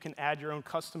 and you can add your own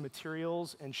custom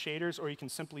materials and shaders, or you can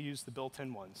simply use the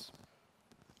built-in ones.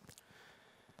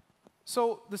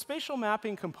 So the spatial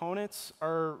mapping components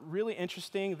are really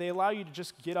interesting. They allow you to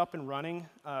just get up and running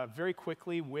very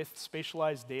quickly with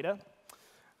spatialized data.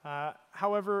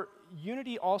 However,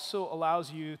 Unity also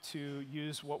allows you to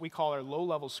use what we call our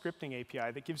low-level scripting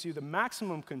API that gives you the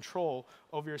maximum control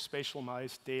over your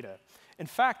spatialized data. In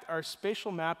fact, our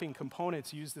spatial mapping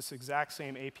components use this exact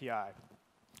same API.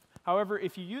 However,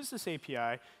 if you use this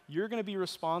API, you're going to be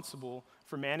responsible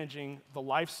for managing the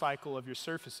life cycle of your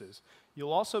surfaces.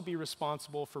 You'll also be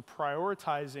responsible for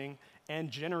prioritizing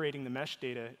and generating the mesh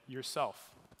data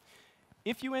yourself.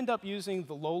 If you end up using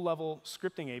the low-level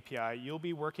scripting API, you'll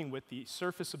be working with the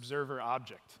Surface Observer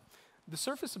object. The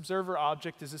Surface Observer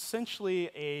object is essentially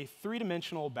a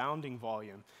three-dimensional bounding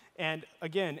volume. And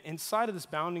again, inside of this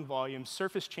bounding volume,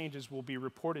 surface changes will be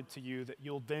reported to you that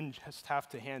you'll then just have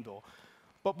to handle.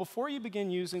 But before you begin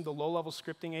using the low-level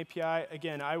scripting API,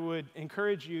 again, I would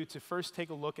encourage you to first take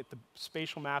a look at the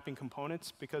spatial mapping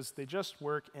components, because they just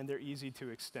work and they're easy to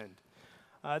extend.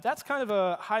 That's kind of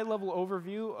a high-level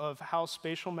overview of how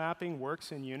spatial mapping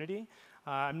works in Unity.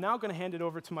 I'm now going to hand it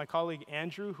over to my colleague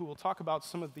Andrew, who will talk about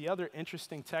some of the other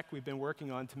interesting tech we've been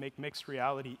working on to make mixed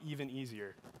reality even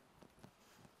easier.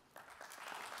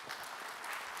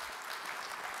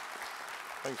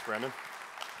 Thanks, Brandon.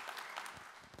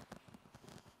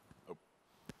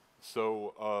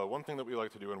 So one thing that we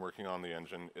like to do in working on the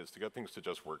engine is to get things to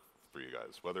just work for you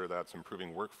guys, whether that's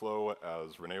improving workflow,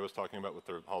 as Rene was talking about with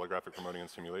the holographic remoting and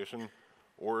simulation,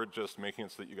 or just making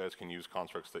it so that you guys can use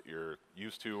constructs that you're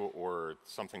used to or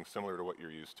something similar to what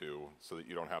you're used to so that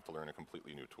you don't have to learn a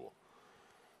completely new tool.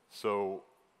 So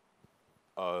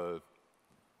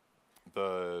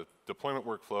the deployment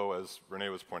workflow, as Rene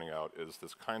was pointing out, is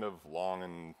this kind of long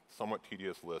and somewhat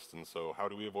tedious list. And so how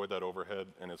do we avoid that overhead?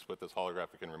 And it's with this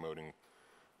holographic and remoting,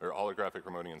 or holographic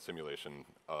remoting and simulation.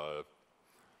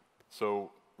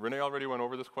 So Rene already went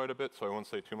over this quite a bit, so I won't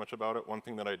say too much about it. One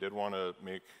thing that I did want to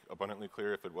make abundantly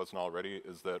clear, if it wasn't already,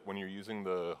 is that when you're using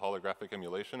the holographic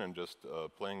emulation and just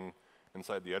playing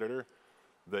inside the editor,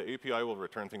 the API will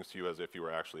return things to you as if you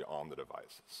were actually on the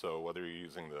device. So whether you're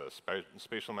using the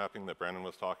spatial mapping that Brandon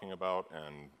was talking about,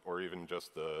 or even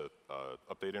just the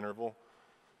update interval,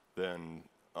 then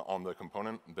on the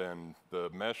component, then the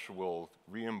mesh will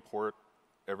re-import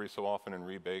every so often and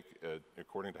rebake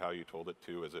according to how you told it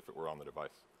to, as if it were on the device.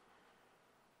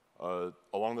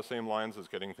 Along the same lines as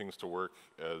getting things to work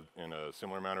in a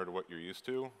similar manner to what you're used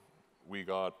to, we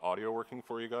got audio working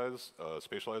for you guys,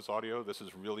 spatialized audio. This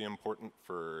is really important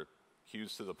for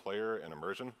cues to the player and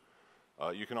immersion.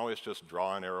 You can always just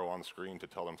draw an arrow on screen to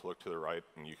tell them to look to the right,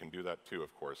 and you can do that too,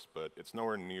 of course, but it's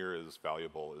nowhere near as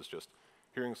valuable as just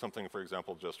hearing something, for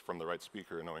example, just from the right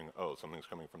speaker and knowing, oh, something's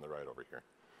coming from the right over here.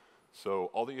 So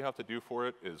all that you have to do for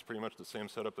it is pretty much the same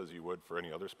setup as you would for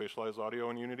any other spatialized audio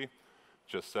in Unity.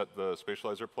 Just set the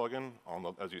spatializer plugin,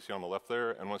 as you see on the left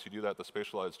there, and once you do that, the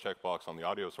spatialize checkbox on the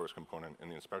audio source component in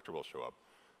the inspector will show up.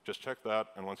 Just check that,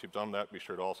 and once you've done that, be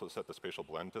sure to also set the spatial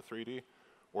blend to 3D,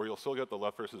 or you'll still get the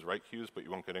left versus right cues, but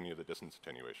you won't get any of the distance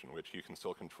attenuation, which you can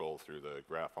still control through the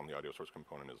graph on the audio source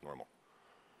component as normal.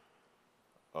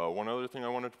 One other thing I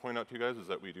wanted to point out to you guys is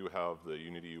that we do have the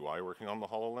Unity UI working on the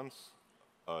HoloLens.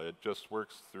 It just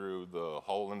works through the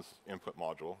HoloLens input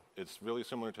module. It's really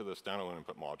similar to the standalone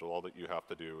input module. All that you have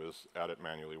to do is add it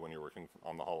manually when you're working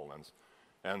on the HoloLens.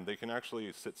 And they can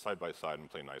actually sit side by side and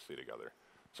play nicely together.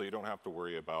 So you don't have to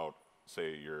worry about,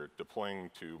 say, you're deploying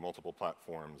to multiple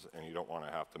platforms and you don't want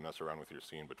to have to mess around with your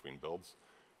scene between builds.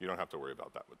 You don't have to worry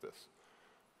about that with this.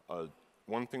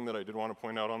 One thing that I did want to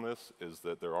point out on this is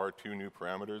that there are 2 new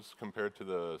parameters compared to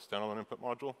the standalone input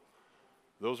module.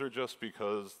 Those are just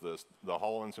because the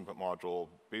HoloLens input module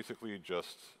basically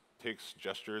just takes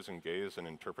gestures and gaze and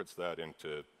interprets that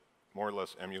into more or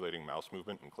less emulating mouse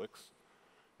movement and clicks.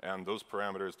 And those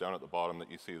parameters down at the bottom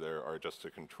that you see there are just to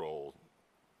control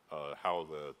how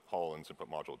the HoloLens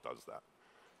input module does that.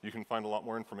 You can find a lot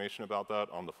more information about that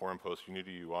on the forum post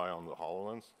Unity UI on the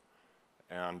HoloLens.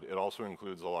 And it also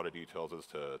includes a lot of details as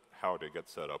to how to get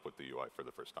set up with the UI for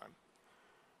the first time.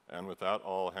 And with that,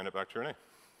 I'll hand it back to Rene.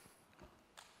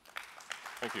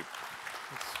 Thank you.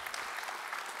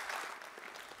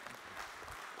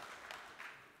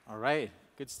 All right,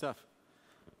 good stuff.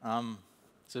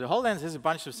 So the HoloLens has a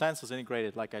bunch of sensors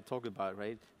integrated, like I talked about,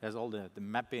 right? It has all the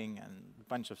mapping and a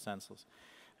bunch of sensors.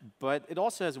 But it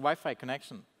also has a Wi-Fi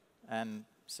connection. And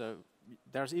so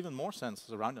there's even more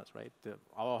sensors around us, right?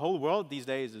 Our whole world these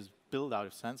days is built out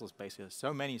of sensors, basically. There's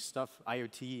so many stuff,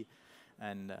 IoT,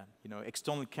 and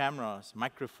external cameras,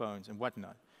 microphones, and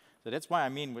whatnot. So that's why I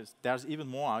mean, there's even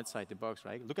more outside the box,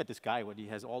 right? Look at this guy, what he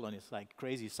has all on his like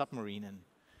crazy submarine, and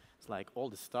it's like all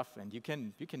this stuff. And you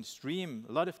can stream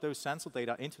a lot of those sensor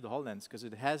data into the HoloLens because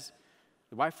it has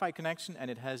the Wi-Fi connection and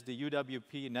it has the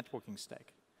UWP networking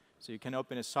stack. So you can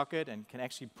open a socket and can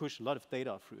actually push a lot of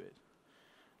data through it.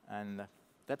 And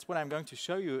that's what I'm going to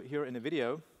show you here in the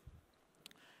video.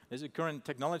 There's a current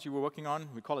technology we're working on.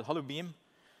 We call it HoloBeam.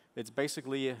 It's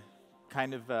basically a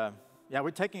kind of we're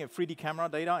taking a 3D camera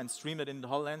data and stream it into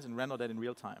HoloLens and render that in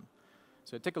real time.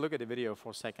 So take a look at the video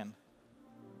for a second.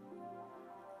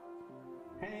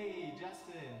 Hey,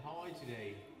 Justin, how are you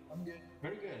today? I'm good.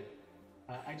 Very good.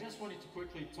 I just wanted to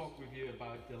quickly talk with you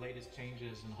about the latest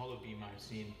changes in HoloBeam I've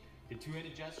seen. The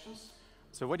two-handed gestures.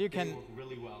 So what you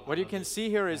can see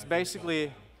here is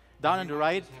basically down on the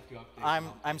right,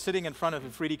 I'm sitting in front of a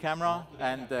 3D camera,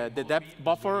 and the depth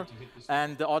buffer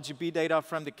and the RGB data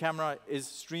from the camera is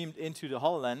streamed into the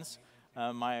HoloLens.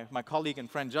 My colleague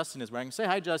and friend Justin is wearing. Say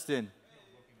hi, Justin.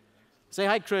 Say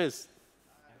hi, Chris.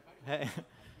 Hey.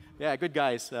 Yeah, good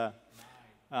guys.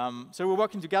 So we're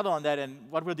working together on that, and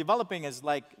what we're developing is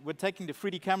like we're taking the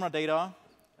 3D camera data,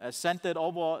 sent it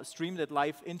over, streamed it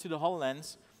live into the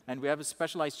HoloLens, and we have a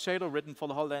specialized shader written for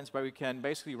the HoloLens where we can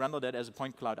basically render that as a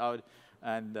point cloud out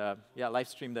and yeah, live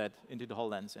stream that into the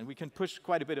HoloLens. And we can push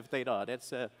quite a bit of data.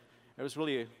 It was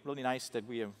really nice that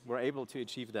we were able to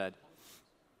achieve that.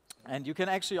 And you can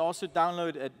actually also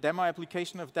download a demo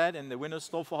application of that in the Windows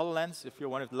Store for HoloLens. If you're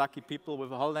one of the lucky people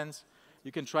with a HoloLens,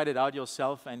 you can try it out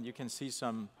yourself, and you can see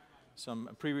some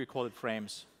pre-recorded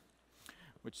frames,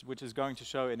 which is going to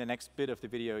show in the next bit of the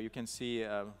video. You can see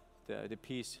the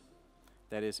piece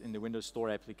that is in the Windows Store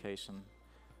application.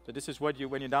 So this is what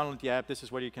when you download the app, this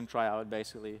is what you can try out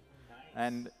basically. Nice.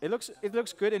 And it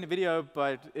looks good in the video,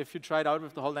 but if you try it out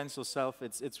with the HoloLens yourself,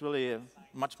 it's really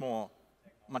much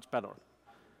better.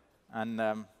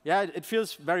 And yeah, it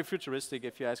feels very futuristic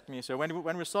if you ask me. So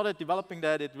when we started developing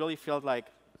that, it really felt like,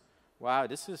 wow,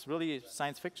 this is really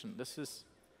science fiction.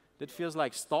 It feels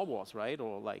like Star Wars, right?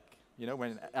 Or like, you know,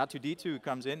 when R2-D2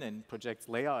 comes in and projects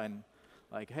Leia and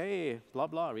like, hey, blah,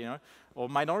 blah, you know. Or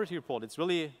Minority Report, it's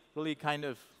really kind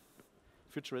of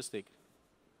futuristic.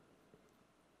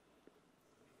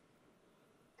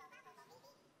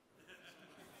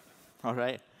 All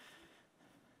right.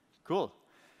 Cool.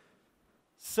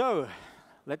 So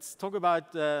let's talk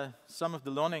about some of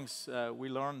the learnings we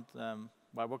learned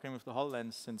by working with the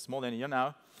HoloLens since more than a year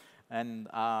now. And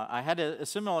I had a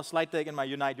similar slide deck in my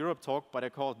Unite Europe talk, but I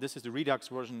called this is the Redux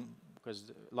version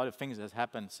because a lot of things have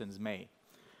happened since May.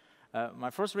 My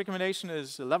first recommendation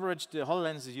is leverage the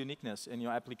HoloLens' uniqueness in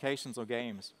your applications or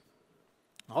games.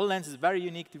 HoloLens is a very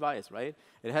unique device, right?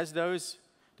 It has those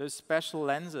special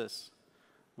lenses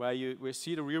where we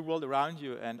see the real world around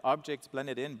you and objects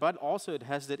blended in, but also it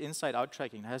has that inside-out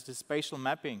tracking. It has this spatial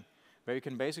mapping where you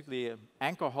can basically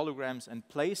anchor holograms and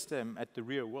place them at the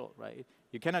real world, right?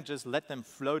 You cannot just let them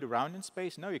float around in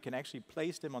space. No, you can actually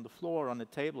place them on the floor or on the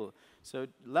table. So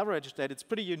leverage that. It's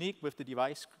pretty unique with the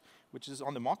device which is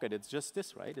on the market. It's just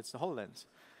this, right? It's the HoloLens.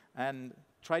 And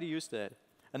try to use that.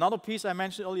 Another piece I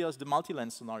mentioned earlier is the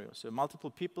multi-lens scenario. So multiple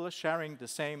people sharing the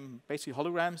same, basically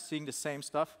holograms, seeing the same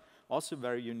stuff. Also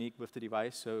very unique with the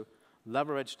device. So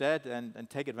leverage that and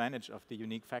take advantage of the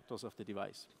unique factors of the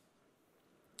device.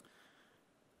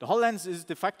 The HoloLens is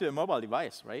de facto a mobile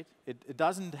device, right? It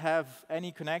doesn't have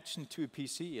any connection to a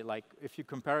PC. Like if you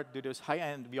compare it to those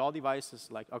high-end VR devices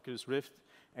like Oculus Rift,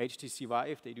 HTC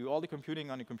Vive, they do all the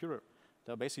computing on a computer.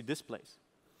 They're basically displays.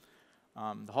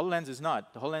 The HoloLens is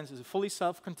not. The HoloLens is fully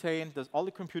self-contained, does all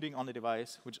the computing on the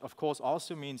device, which of course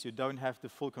also means you don't have the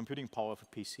full computing power of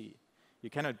a PC. You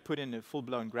cannot put in a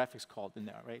full-blown graphics card in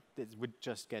there, right? It would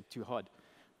just get too hot,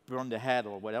 burn the head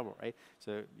or whatever, right?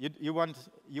 So you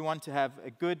want to have a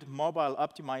good mobile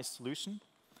optimized solution.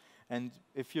 And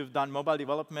if you've done mobile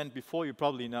development before, you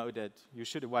probably know that you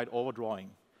should avoid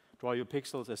overdrawing. Draw your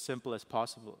pixels as simple as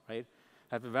possible, right?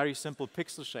 Have a very simple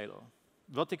pixel shader.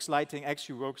 Vertex lighting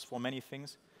actually works for many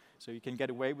things, so you can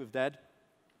get away with that.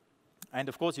 And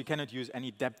of course, you cannot use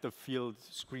any depth of field,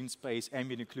 screen space,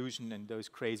 ambient occlusion, and those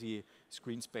crazy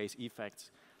screen space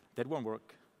effects. That won't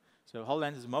work. So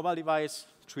HoloLens is a mobile device,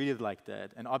 treat it like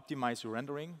that, and optimize your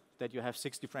rendering that you have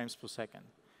 60 frames per second.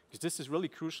 Because this is really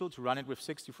crucial to run it with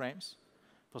 60 frames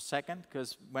per second,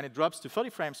 because when it drops to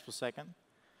 30 frames per second,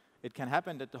 it can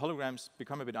happen that the holograms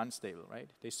become a bit unstable, right?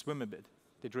 They swim a bit,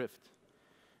 they drift,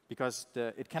 because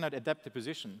it cannot adapt the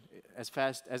position as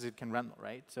fast as it can render,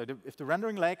 right? So if the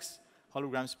rendering lags,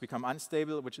 holograms become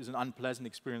unstable, which is an unpleasant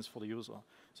experience for the user.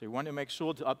 So you want to make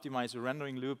sure to optimize the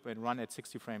rendering loop and run at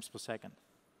 60 frames per second.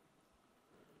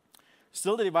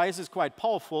 Still, the device is quite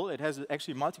powerful. It has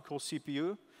actually multi-core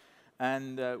CPU.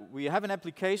 And we have an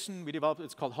application we developed.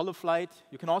 It's called HoloFlight.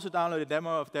 You can also download a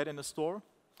demo of that in the store.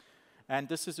 And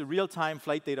this is a real-time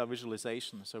flight data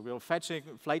visualization. So we're fetching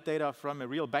flight data from a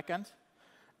real backend.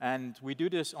 And we do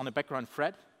this on a background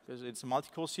thread, because it's a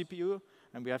multi-core CPU.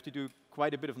 And we have to do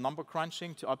quite a bit of number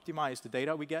crunching to optimize the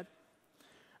data we get.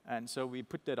 And so we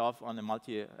put that off on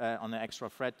an extra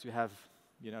thread to have,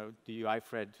 you know, the UI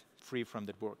thread free from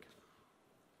that work.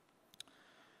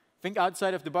 Think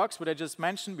outside of the box, what I just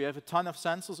mentioned. We have a ton of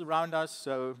sensors around us,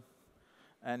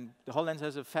 and the HoloLens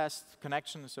has a fast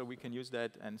connection, so we can use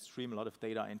that and stream a lot of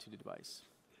data into the device.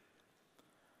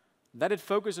 let it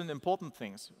focus on important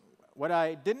things. What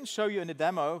I didn't show you in the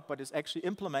demo, but is actually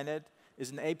implemented, is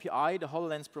an API the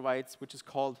HoloLens provides, which is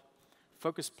called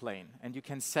focus plane, and you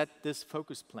can set this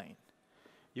focus plane.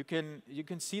 You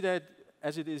can see that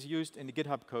as it is used in the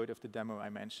GitHub code of the demo I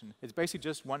mentioned. It's basically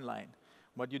just one line.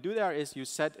 What you do there is you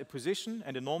set a position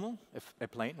and a normal, a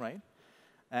plane, right?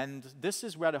 And this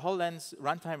is where the HoloLens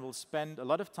runtime will spend a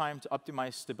lot of time to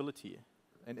optimize stability.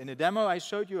 And in the demo I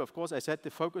showed you, of course, I set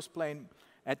the focus plane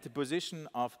at the position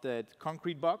of that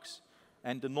concrete box,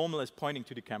 and the normal is pointing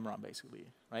to the camera, basically,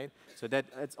 right? So that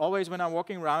it's always, when I'm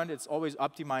walking around, it's always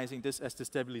optimizing this as the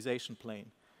stabilization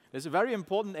plane. There's a very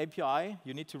important API.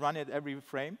 You need to run it every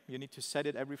frame. You need to set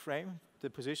it every frame, the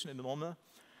position in the normal,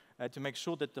 to make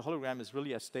sure that the hologram is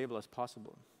really as stable as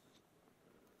possible.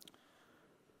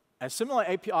 A similar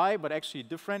API, but actually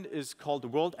different, is called the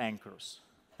world anchors.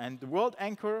 And the world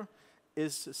anchor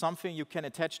is something you can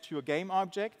attach to a game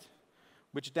object,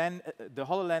 which then the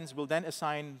HoloLens will then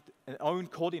assign an own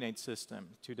coordinate system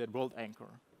to that world anchor.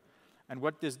 And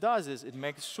what this does is it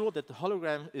makes sure that the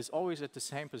hologram is always at the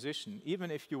same position. Even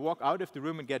if you walk out of the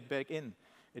room and get back in,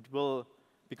 it will,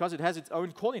 because it has its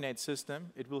own coordinate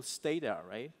system, it will stay there,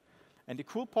 right? And the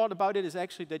cool part about it is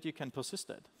actually that you can persist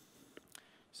it.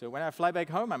 So when I fly back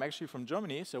home, I'm actually from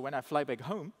Germany, so when I fly back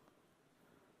home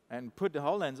and put the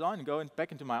HoloLens on and go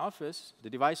back into my office, the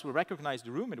device will recognize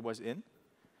the room it was in,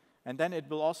 and then it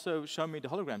will also show me the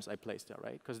holograms I placed there,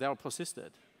 right? Because they are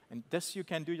persisted. And this you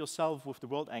can do yourself with the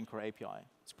World Anchor API.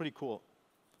 It's pretty cool.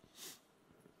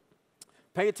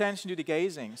 Pay attention to the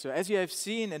gazing. So as you have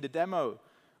seen in the demo,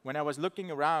 when I was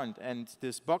looking around and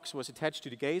this box was attached to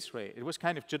the gaze ray, it was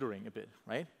kind of jittering a bit,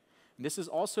 right? And this is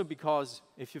also because,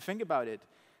 if you think about it,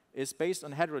 it's based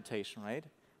on head rotation, right?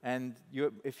 And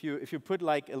if you put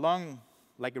like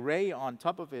a ray on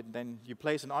top of it, then you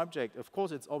place an object, of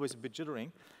course it's always a bit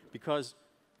jittering, because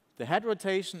the head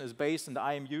rotation is based on the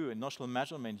IMU, Inertial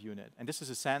Measurement Unit, and this is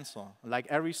a sensor. Like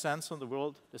every sensor in the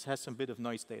world, this has some bit of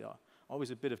noise data,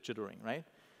 always a bit of jittering, right?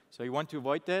 So you want to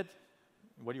avoid that.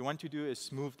 What you want to do is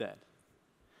smooth that.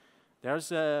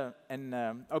 There's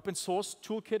an open source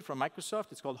toolkit from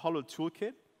Microsoft. It's called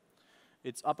HoloToolkit.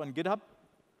 It's up on GitHub,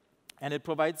 and it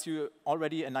provides you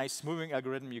already a nice smoothing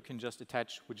algorithm you can just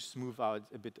attach, which smooth out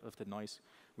a bit of the noise.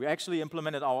 We actually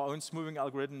implemented our own smoothing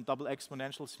algorithm, double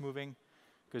exponential smoothing,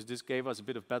 because this gave us a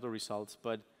bit of better results.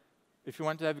 But if you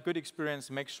want to have a good experience,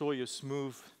 make sure you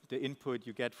smooth the input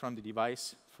you get from the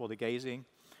device for the gazing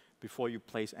before you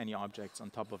place any objects on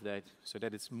top of that, so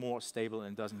that it's more stable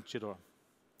and doesn't jitter.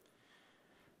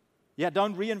 Yeah,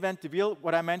 don't reinvent the wheel.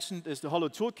 What I mentioned is the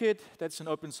HoloToolkit. That's an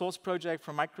open source project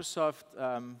from Microsoft.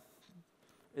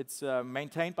 It's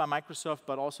maintained by Microsoft,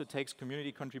 but also takes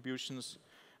community contributions,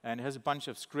 and has a bunch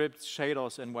of scripts,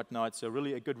 shaders, and whatnot. So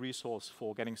really a good resource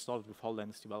for getting started with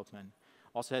HoloLens development.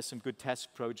 Also has some good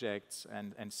test projects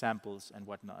and samples and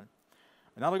whatnot.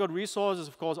 Another good resource is,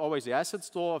 of course, always the asset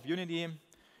store of Unity.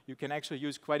 You can actually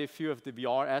use quite a few of the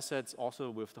VR assets also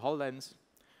with the HoloLens.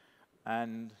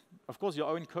 And of course, your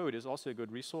own code is also a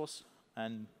good resource.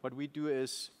 And what we do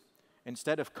is,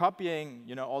 instead of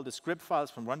copying, all the script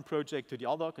files from one project to the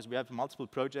other, because we have multiple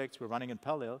projects we're running in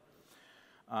parallel,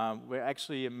 we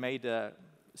actually made a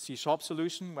C#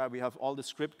 solution where we have all the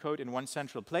script code in one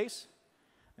central place.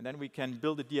 And then we can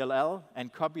build a DLL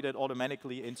and copy that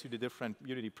automatically into the different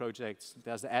Unity projects.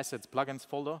 There's the assets plugins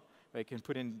folder where you can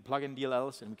put in plugin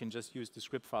DLLs, and we can just use the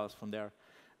script files from there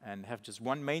and have just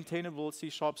one maintainable C#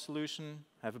 solution,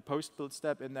 have a post-build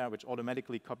step in there which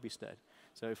automatically copies that.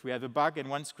 So if we have a bug in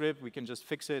one script, we can just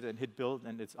fix it and hit build,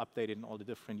 and it's updated in all the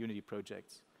different Unity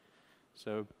projects.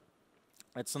 So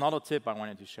that's another tip I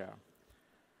wanted to share.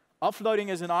 Offloading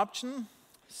is an option.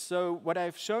 So what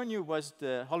I've shown you was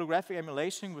the holographic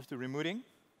emulation with the remuting.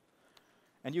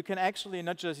 And you can actually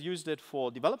not just use that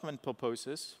for development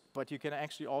purposes, but you can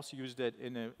actually also use that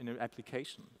in an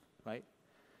application, right?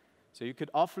 So you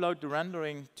could offload the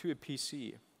rendering to a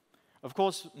PC. Of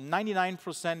course,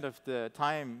 99% of the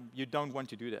time, you don't want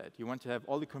to do that. You want to have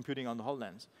all the computing on the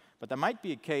HoloLens. But there might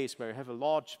be a case where you have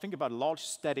think about a large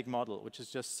static model, which is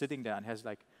just sitting there and has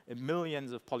like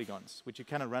millions of polygons, which you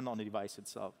cannot render on the device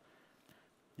itself.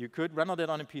 You could render that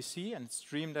on a PC and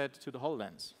stream that to the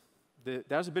HoloLens.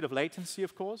 There's a bit of latency,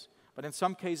 of course, but in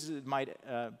some cases, it might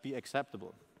be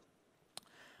acceptable.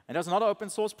 And there's another open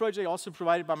source project also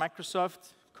provided by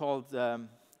Microsoft called the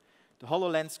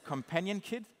HoloLens Companion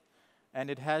Kit. And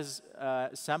it has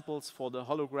samples for the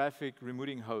holographic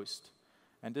remuting host.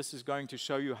 And this is going to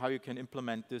show you how you can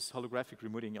implement this holographic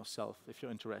remuting yourself if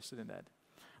you're interested in that.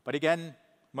 But again,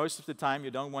 most of the time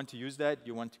you don't want to use that.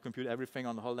 You want to compute everything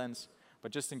on the HoloLens.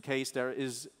 But just in case there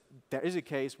is a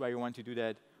case where you want to do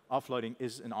that, offloading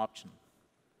is an option.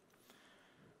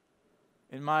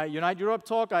 In my Unite Europe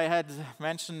talk, I had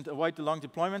mentioned avoid the long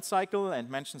deployment cycle and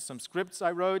mentioned some scripts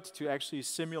I wrote to actually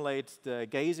simulate the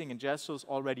gazing and gestures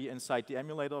already inside the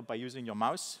emulator by using your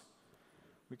mouse.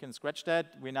 We can scratch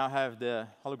that. We now have the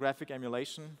holographic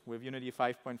emulation with Unity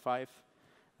 5.5.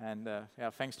 And yeah,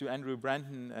 thanks to Andrew,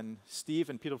 Brandon, and Steve,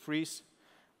 and Peter Fries,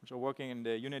 which are working in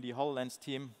the Unity HoloLens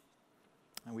team.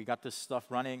 And we got this stuff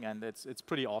running, and it's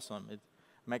pretty awesome. It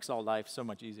makes our life so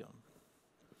much easier.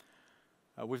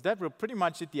 With that, we're pretty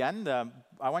much at the end.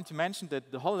 I want to mention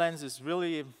that the HoloLens is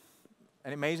really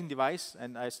an amazing device,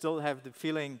 and I still have the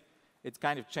feeling it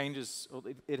kind of changes,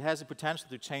 it has the potential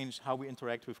to change how we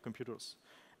interact with computers.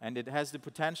 And it has the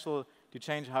potential to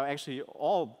change how actually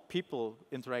all people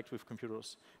interact with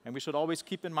computers. And we should always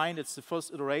keep in mind it's the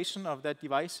first iteration of that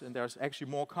device, and there's actually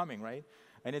more coming, right?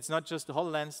 And it's not just the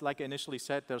HoloLens, like I initially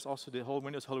said, there's also the whole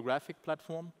Windows holographic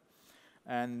platform.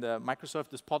 And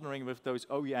Microsoft is partnering with those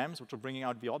OEMs, which are bringing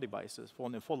out VR devices for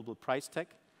an affordable price tag,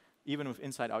 even with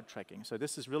inside-out tracking. So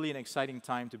this is really an exciting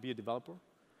time to be a developer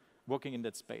working in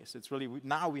that space. It's really,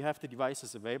 now we have the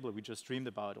devices available we just dreamed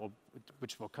about, or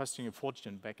which were costing a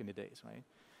fortune back in the days, right?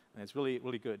 And it's really,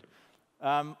 really good.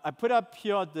 I put up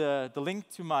here the link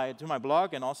to my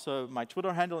blog and also my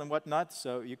Twitter handle and whatnot,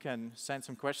 so you can send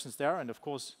some questions there. And of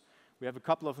course, we have a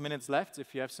couple of minutes left.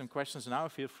 If you have some questions now,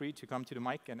 feel free to come to the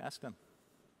mic and ask them.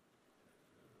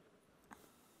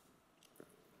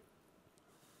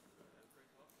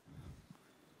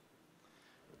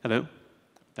 Hello,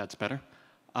 that's better.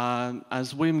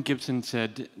 As William Gibson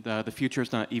said, the future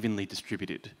is not evenly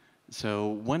distributed. So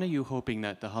when are you hoping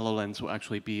that the HoloLens will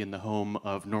actually be in the home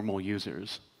of normal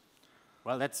users?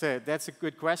 Well, that's a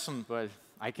good question, but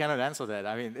I cannot answer that.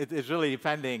 I mean, it's really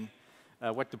depending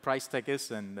what the price tag is.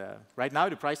 And right now,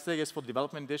 the price tag is for the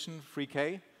development edition,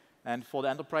 3K. And for the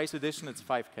enterprise edition, it's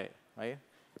 5K, right?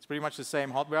 It's pretty much the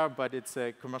same hardware, but it's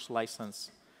a commercial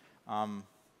license.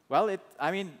 Well,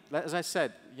 I mean, as I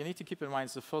said, you need to keep in mind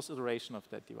it's the first iteration of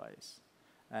that device.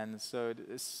 And so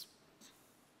it's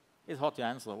hard to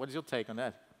answer. What is your take on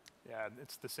that? Yeah,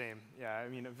 it's the same. Yeah, I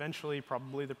mean, eventually,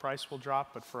 probably the price will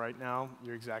drop, but for right now,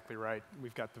 you're exactly right.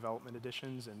 We've got development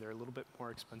editions, and they're a little bit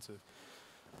more expensive.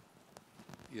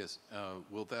 Yes,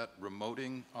 will that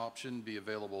remoting option be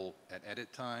available at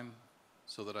edit time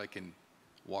so that I can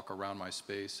walk around my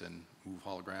space and move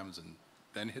holograms and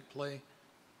then hit play?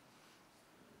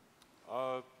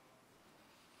 I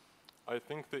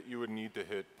think that you would need to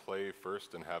hit play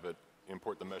first and have it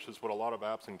import the meshes. What a lot of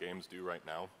apps and games do right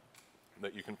now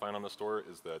that you can find on the store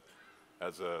is that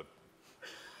as a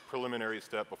preliminary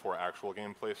step before actual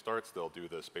gameplay starts, they'll do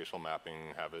the spatial mapping,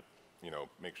 have it, you know,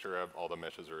 make sure all the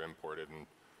meshes are imported and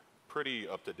pretty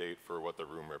up to date for what the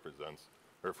room represents,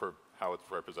 or for how it's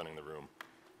representing the room.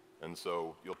 And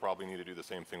so you'll probably need to do the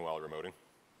same thing while remoting.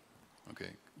 Okay,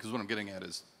 because what I'm getting at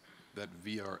is that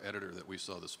VR editor that we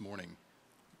saw this morning,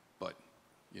 but,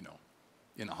 you know,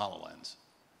 in a HoloLens.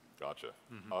 Gotcha.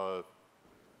 Mm-hmm.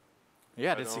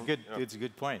 Yeah, it's a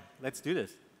good point. Let's do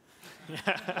this.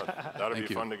 That'd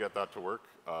be fun to get that to work.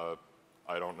 I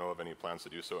don't know of any plans to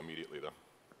do so immediately, though.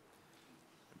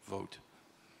 Vote.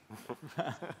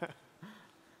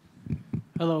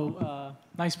 Hello,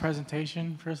 nice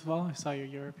presentation, first of all. I saw your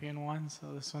European one,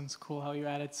 so this one's cool how you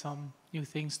added some new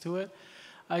things to it.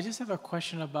 I just have a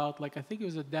question about, like, I think it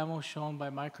was a demo shown by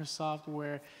Microsoft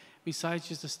where besides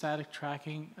just the static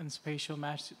tracking and spatial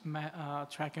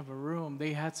tracking of a room,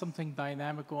 they had something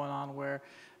dynamic going on where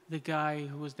the guy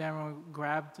who was demoing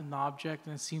grabbed an object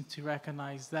and seemed to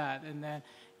recognize that and then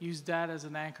used that as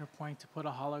an anchor point to put a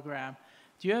hologram.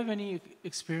 Do you have any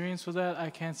experience with that? I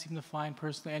can't seem to find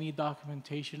personally any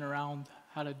documentation around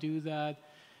how to do that.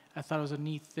 I thought it was a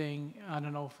neat thing. I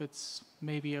don't know if it's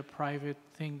maybe a private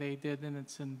thing they did and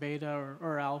it's in beta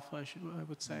or alpha, I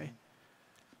would say.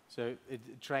 So it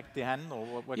tracked the hand, or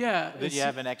what? Yeah. Did you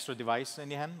have an extra device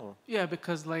in your hand, or? Yeah,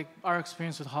 because like our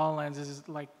experience with HoloLens is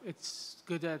like it's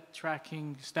good at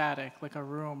tracking static, like a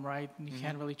room, right? And you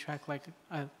can't really track like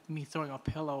me throwing a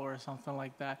pillow or something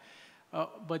like that.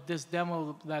 But this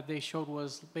demo that they showed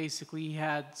was basically he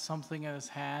had something in his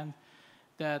hand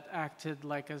that acted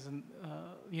like as an,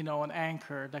 you know, an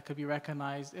anchor that could be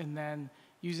recognized, and then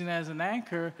using it as an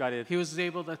anchor, he was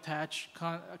able to attach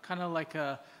kind of like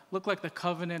look like the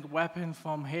Covenant weapon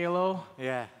from Halo.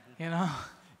 Yeah. You know.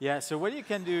 Yeah. So what you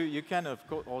can do, you can of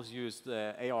course also use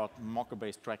the AR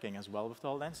marker-based tracking as well with the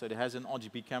HoloLens. So it has an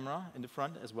RGB camera in the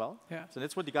front as well. Yeah. So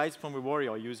that's what the guys from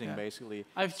Warrior are using basically.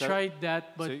 I've tried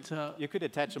that, but so you could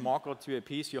attach a marker to a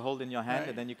piece you hold in your hand,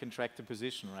 and then you can track the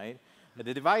position, right?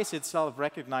 The device itself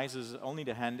recognizes only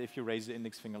the hand if you raise the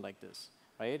index finger like this.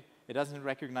 right? It doesn't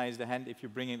recognize the hand if you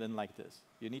bring it in like this.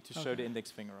 You need to show the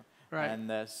index finger. Right. And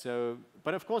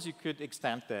but of course you could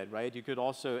extend that, right? You could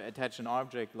also attach an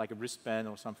object like a wristband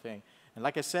or something. And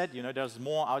like I said, there's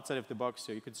more outside of the box,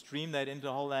 so you could stream that into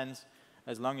HoloLens.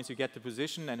 As long as you get the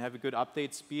position and have a good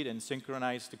update speed and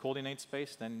synchronize the coordinate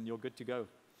space, then you're good to go.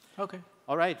 Okay.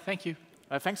 All right. Thank you.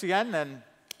 Thanks again, and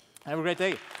have a great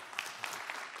day.